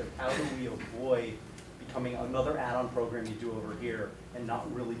perspective, how do we avoid becoming another add-on program you do over here and not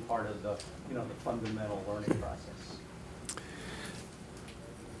really part of the, you know, the fundamental learning process?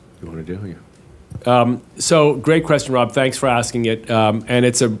 You want to do it? So great question, Rob. Thanks for asking it. And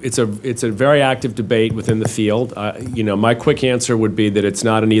it's a very active debate within the field. You know, my quick answer would be that it's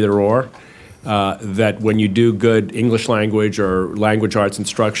not an either/or. That when you do good English language or language arts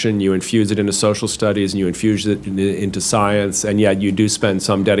instruction, you infuse it into social studies and you infuse it into science, and yet you do spend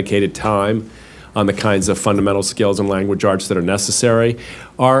some dedicated time on the kinds of fundamental skills in language arts that are necessary.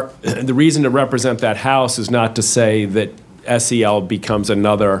 The reason to represent that house is not to say that SEL becomes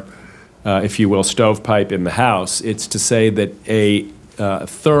another, if you will, stovepipe in the house. It's to say that a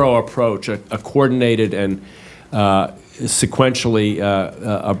thorough approach, a coordinated and sequentially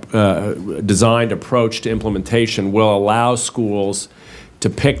designed approach to implementation will allow schools to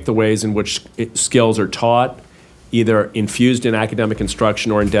pick the ways in which skills are taught, either infused in academic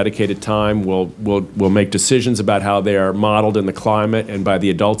instruction or in dedicated time. We'll make decisions about how they are modeled in the climate and by the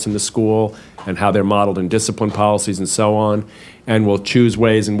adults in the school, and how they're modeled in discipline policies and so on. And we'll choose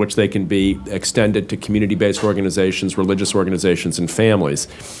ways in which they can be extended to community-based organizations, religious organizations, and families.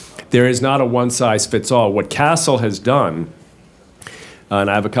 There is not a one-size-fits-all. What CASEL has done, and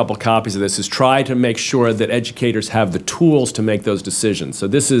I have a couple copies of this, is try to make sure that educators have the tools to make those decisions. So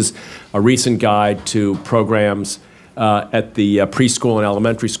this is a recent guide to programs at the preschool and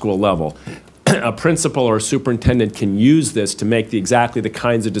elementary school level. A principal or a superintendent can use this to make exactly the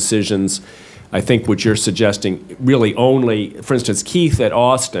kinds of decisions, I think, what you're suggesting. Really only, for instance, Keeth at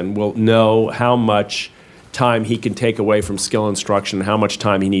Austin will know how much time he can take away from skill instruction, how much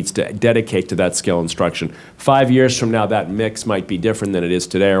time he needs to dedicate to that skill instruction. 5 years from now, that mix might be different than it is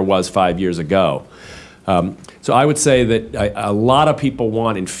today or was 5 years ago. So I would say that a lot of people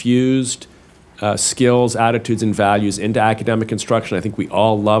want infused skills, attitudes, and values into academic instruction. I think we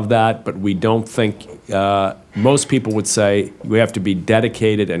all love that, but we don't think, most people would say we have to be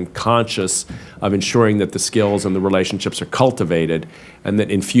dedicated and conscious of ensuring that the skills and the relationships are cultivated, and that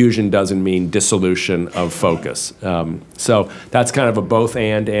infusion doesn't mean dissolution of focus. So that's kind of a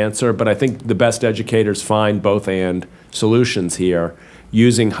both-and answer, but I think the best educators find both-and solutions here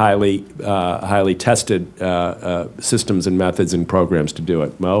using highly tested systems and methods and programs to do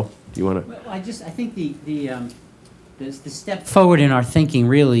it. Mo, do you want to? Well, I think the step forward in our thinking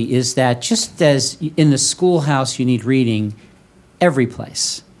really is that just as in the schoolhouse you need reading every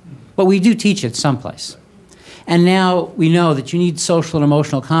place, but we do teach it someplace. And now we know that you need social and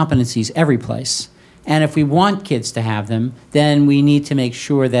emotional competencies every place. And if we want kids to have them, then we need to make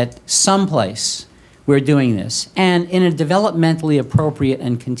sure that someplace we're doing this, and in a developmentally appropriate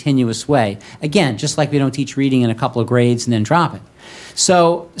and continuous way. Again, just like we don't teach reading in a couple of grades and then drop it.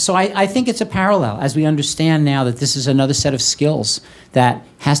 So I think it's a parallel as we understand now that this is another set of skills that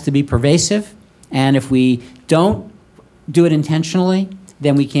has to be pervasive, and if we don't do it intentionally,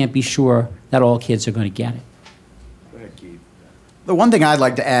 then we can't be sure that all kids are going to get it. Go ahead, Keith. The one thing I'd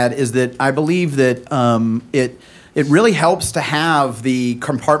like to add is that I believe that it really helps to have the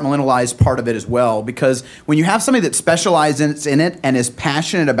compartmentalized part of it as well, because when you have somebody that specializes in it and is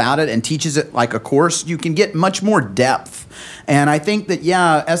passionate about it and teaches it like a course, you can get much more depth. And I think that,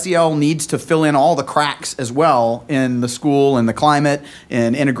 yeah, SEL needs to fill in all the cracks as well in the school and the climate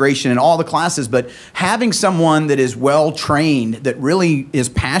and integration in all the classes, but having someone that is well trained, that really is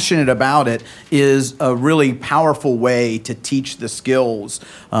passionate about it, is a really powerful way to teach the skills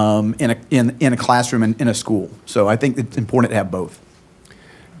in a classroom and in a school. So I think it's important to have both.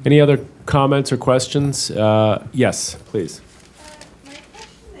 Any other comments or questions? Yes, please. My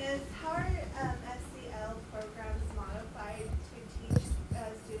question is, how are SEL programs modified to teach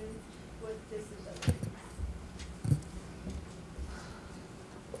students with disabilities?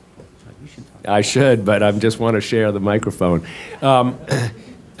 I should, but I just want to share the microphone. Well,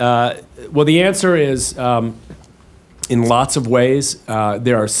 the answer is in lots of ways.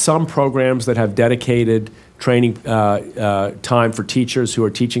 There are some programs that have dedicated training time for teachers who are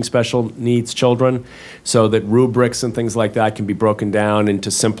teaching special needs children, so that rubrics and things like that can be broken down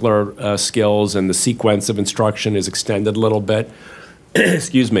into simpler skills, and the sequence of instruction is extended a little bit.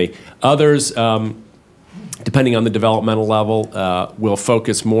 Excuse me. Others, depending on the developmental level, will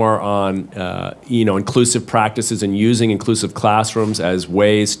focus more on inclusive practices and using inclusive classrooms as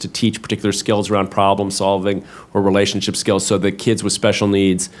ways to teach particular skills around problem solving or relationship skills, so that kids with special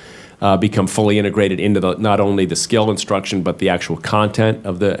needs become fully integrated into not only the skill instruction, but the actual content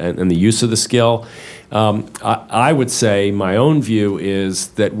of and the use of the skill. I would say my own view is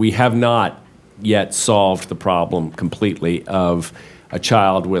that we have not yet solved the problem completely of a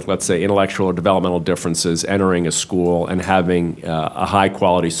child with, let's say, intellectual or developmental differences entering a school and having a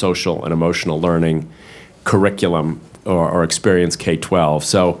high-quality social and emotional learning curriculum or experience K-12.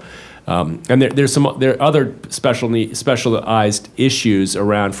 So. And there are other specialized issues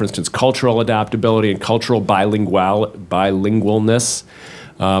around, for instance, cultural adaptability and cultural bilingualness.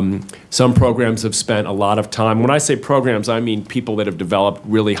 Some programs have spent a lot of time. When I say programs, I mean people that have developed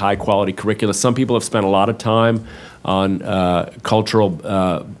really high-quality curricula. Some people have spent a lot of time on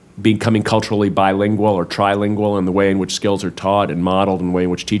becoming culturally bilingual or trilingual in the way in which skills are taught and modeled and the way in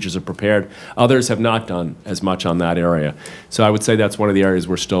which teachers are prepared. Others have not done as much on that area. So I would say that's one of the areas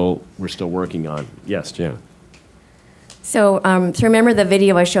we're still working on. Yes, Jan. So remember the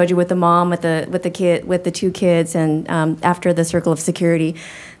video I showed you with the mom with the two kids and after the circle of security.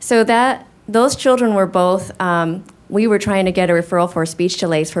 So those children were both. We were trying to get a referral for speech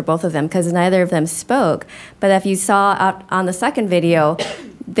delays for both of them because neither of them spoke. But if you saw out on the second video,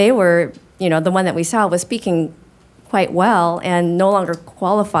 they were, the one that we saw was speaking quite well and no longer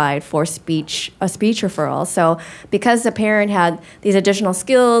qualified for a speech referral. So because the parent had these additional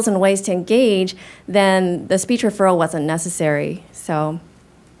skills and ways to engage, then the speech referral wasn't necessary. So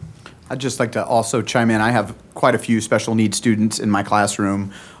I'd just like to also chime in. I have quite a few special needs students in my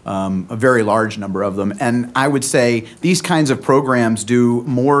classroom, a very large number of them. And I would say these kinds of programs do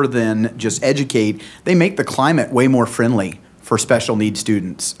more than just educate. They make the climate way more friendly for special needs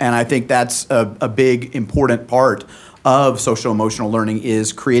students. And I think that's a big, important part of social emotional learning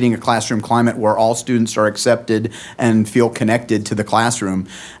is creating a classroom climate where all students are accepted and feel connected to the classroom.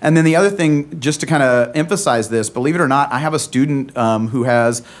 And then the other thing, just to kind of emphasize this, believe it or not, I have a student who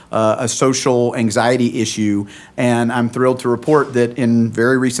has a social anxiety issue, and I'm thrilled to report that in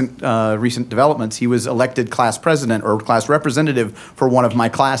very recent developments, he was elected class president or class representative for one of my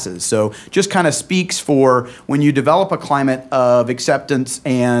classes. So just kind of speaks for when you develop a climate of acceptance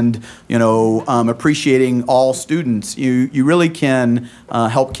and appreciating all students, you really can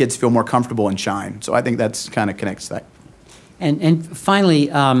help kids feel more comfortable and shine. So I think that's kind of connects to that. And finally,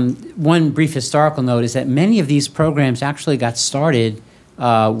 one brief historical note is that many of these programs actually got started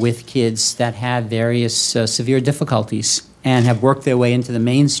with kids that had various severe difficulties and have worked their way into the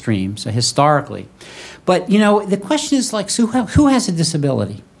mainstream, so historically. But, the question is, like, so who has a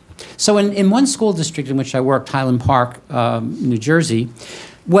disability? So in one school district in which I worked, Highland Park, New Jersey,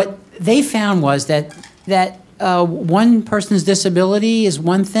 what they found was that one person's disability is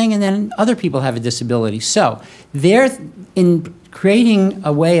one thing, and then other people have a disability. So they're in creating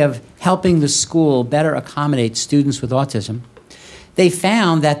a way of helping the school better accommodate students with autism. They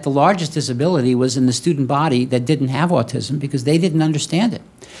found that the largest disability was in the student body that didn't have autism because they didn't understand it.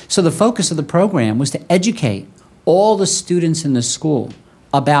 So the focus of the program was to educate all the students in the school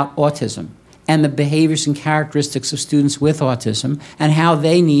about autism and the behaviors and characteristics of students with autism and how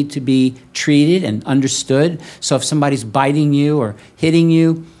they need to be treated and understood. So if somebody's biting you or hitting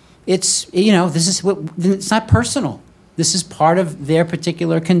you, it's, it's not personal. This is part of their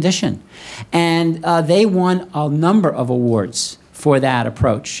particular condition. And they won a number of awards for that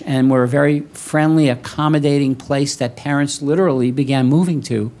approach. And we're a very friendly, accommodating place that parents literally began moving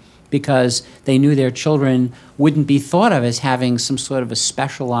to because they knew their children wouldn't be thought of as having some sort of a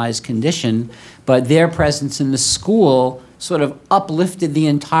specialized condition, but their presence in the school sort of uplifted the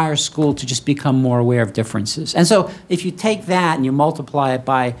entire school to just become more aware of differences. And so if you take that and you multiply it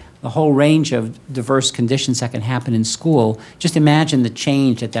by the whole range of diverse conditions that can happen in school, just imagine the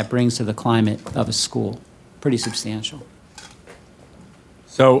change that brings to the climate of a school. Pretty substantial.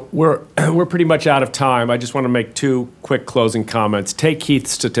 So we're pretty much out of time. I just want to make two quick closing comments. Take Keith's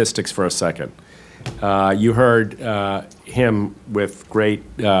statistics for a second. You heard him with great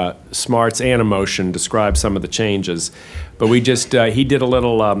smarts and emotion describe some of the changes, but we did a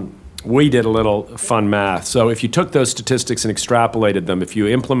little fun math. So if you took those statistics and extrapolated them, if you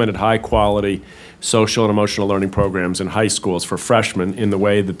implemented high quality social and emotional learning programs in high schools for freshmen in the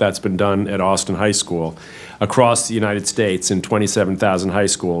way that that's been done at Austin High School across the United States in 27,000 high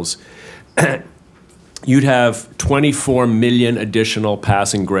schools, you'd have 24 million additional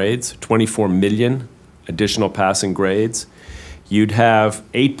passing grades, 24 million additional passing grades. You'd have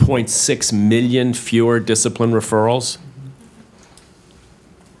 8.6 million fewer discipline referrals.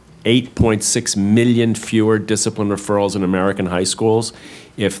 8.6 million fewer discipline referrals in American high schools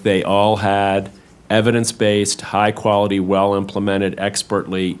if they all had evidence-based, high-quality, well-implemented,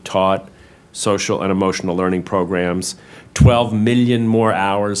 expertly taught social and emotional learning programs. 12 million more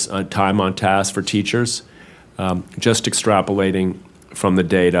hours time on task for teachers, just extrapolating from the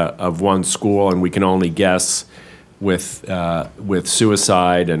data of one school, and we can only guess with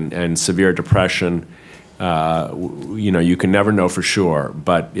suicide and severe depression. You can never know for sure,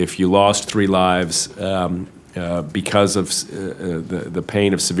 but if you lost 3 lives because of the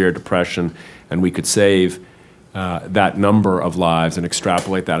pain of severe depression, and we could save that number of lives and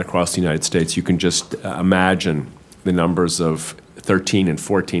extrapolate that across the United States, you can just imagine the numbers of 13 and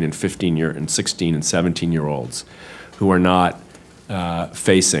 14 and 15 and 16 and 17-year-olds who are not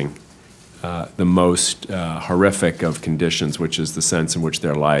facing the most horrific of conditions, which is the sense in which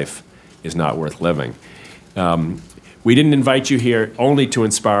their life is not worth living. We didn't invite you here only to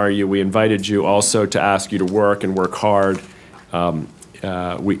inspire you. We invited you also to ask you to work and work hard.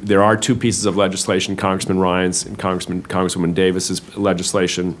 There are 2 pieces of legislation, Congressman Ryan's and Congresswoman Davis's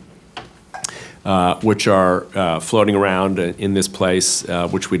legislation, which are floating around in this place,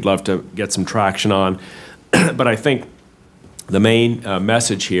 which we'd love to get some traction on. But I think the main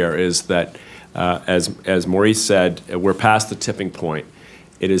message here is that, as Maurice said, we're past the tipping point.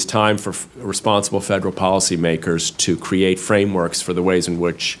 It is time for responsible federal policymakers to create frameworks for the ways in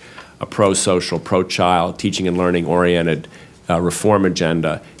which a pro-social, pro-child, teaching and learning oriented reform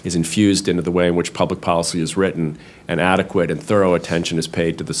agenda is infused into the way in which public policy is written, and adequate and thorough attention is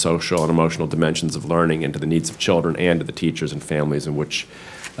paid to the social and emotional dimensions of learning and to the needs of children and to the teachers and families in which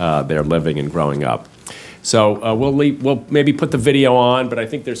they're living and growing up. So we'll maybe put the video on, but I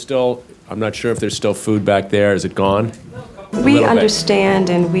think there's still, I'm not sure if there's still food back there. Is it gone? We understand,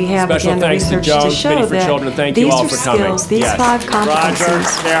 and we have Special again the thanks to research Joan, to show Committee for that Children. Thank you these all are for coming. skills, these Yes. 5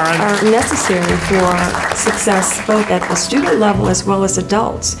 competencies are necessary for success both at the student level as well as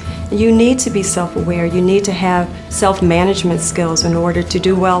adults. You need to be self-aware. You need to have self-management skills in order to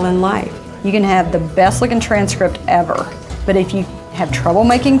do well in life. You can have the best looking transcript ever, but if you have trouble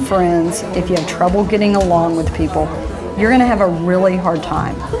making friends, if you have trouble getting along with people, you're going to have a really hard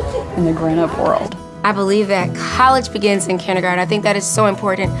time in the grown-up world. I believe that college begins in kindergarten. I think that is so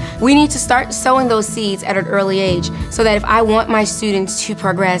important. We need to start sowing those seeds at an early age so that if I want my students to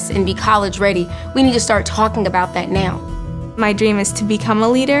progress and be college ready, we need to start talking about that now. My dream is to become a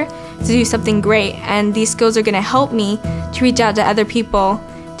leader, to do something great, and these skills are going to help me to reach out to other people,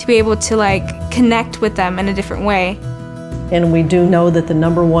 to be able to connect with them in a different way. And we do know that the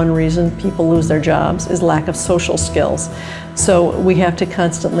 #1 reason people lose their jobs is lack of social skills. So we have to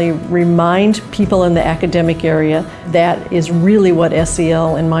constantly remind people in the academic area that is really what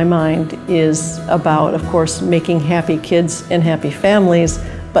SEL, in my mind, is about. Of course, making happy kids and happy families,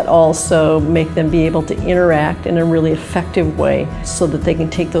 but also make them be able to interact in a really effective way so that they can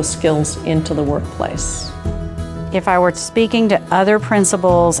take those skills into the workplace. If I were speaking to other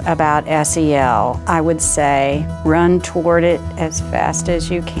principals about SEL, I would say run toward it as fast as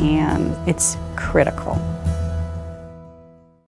you can. It's critical.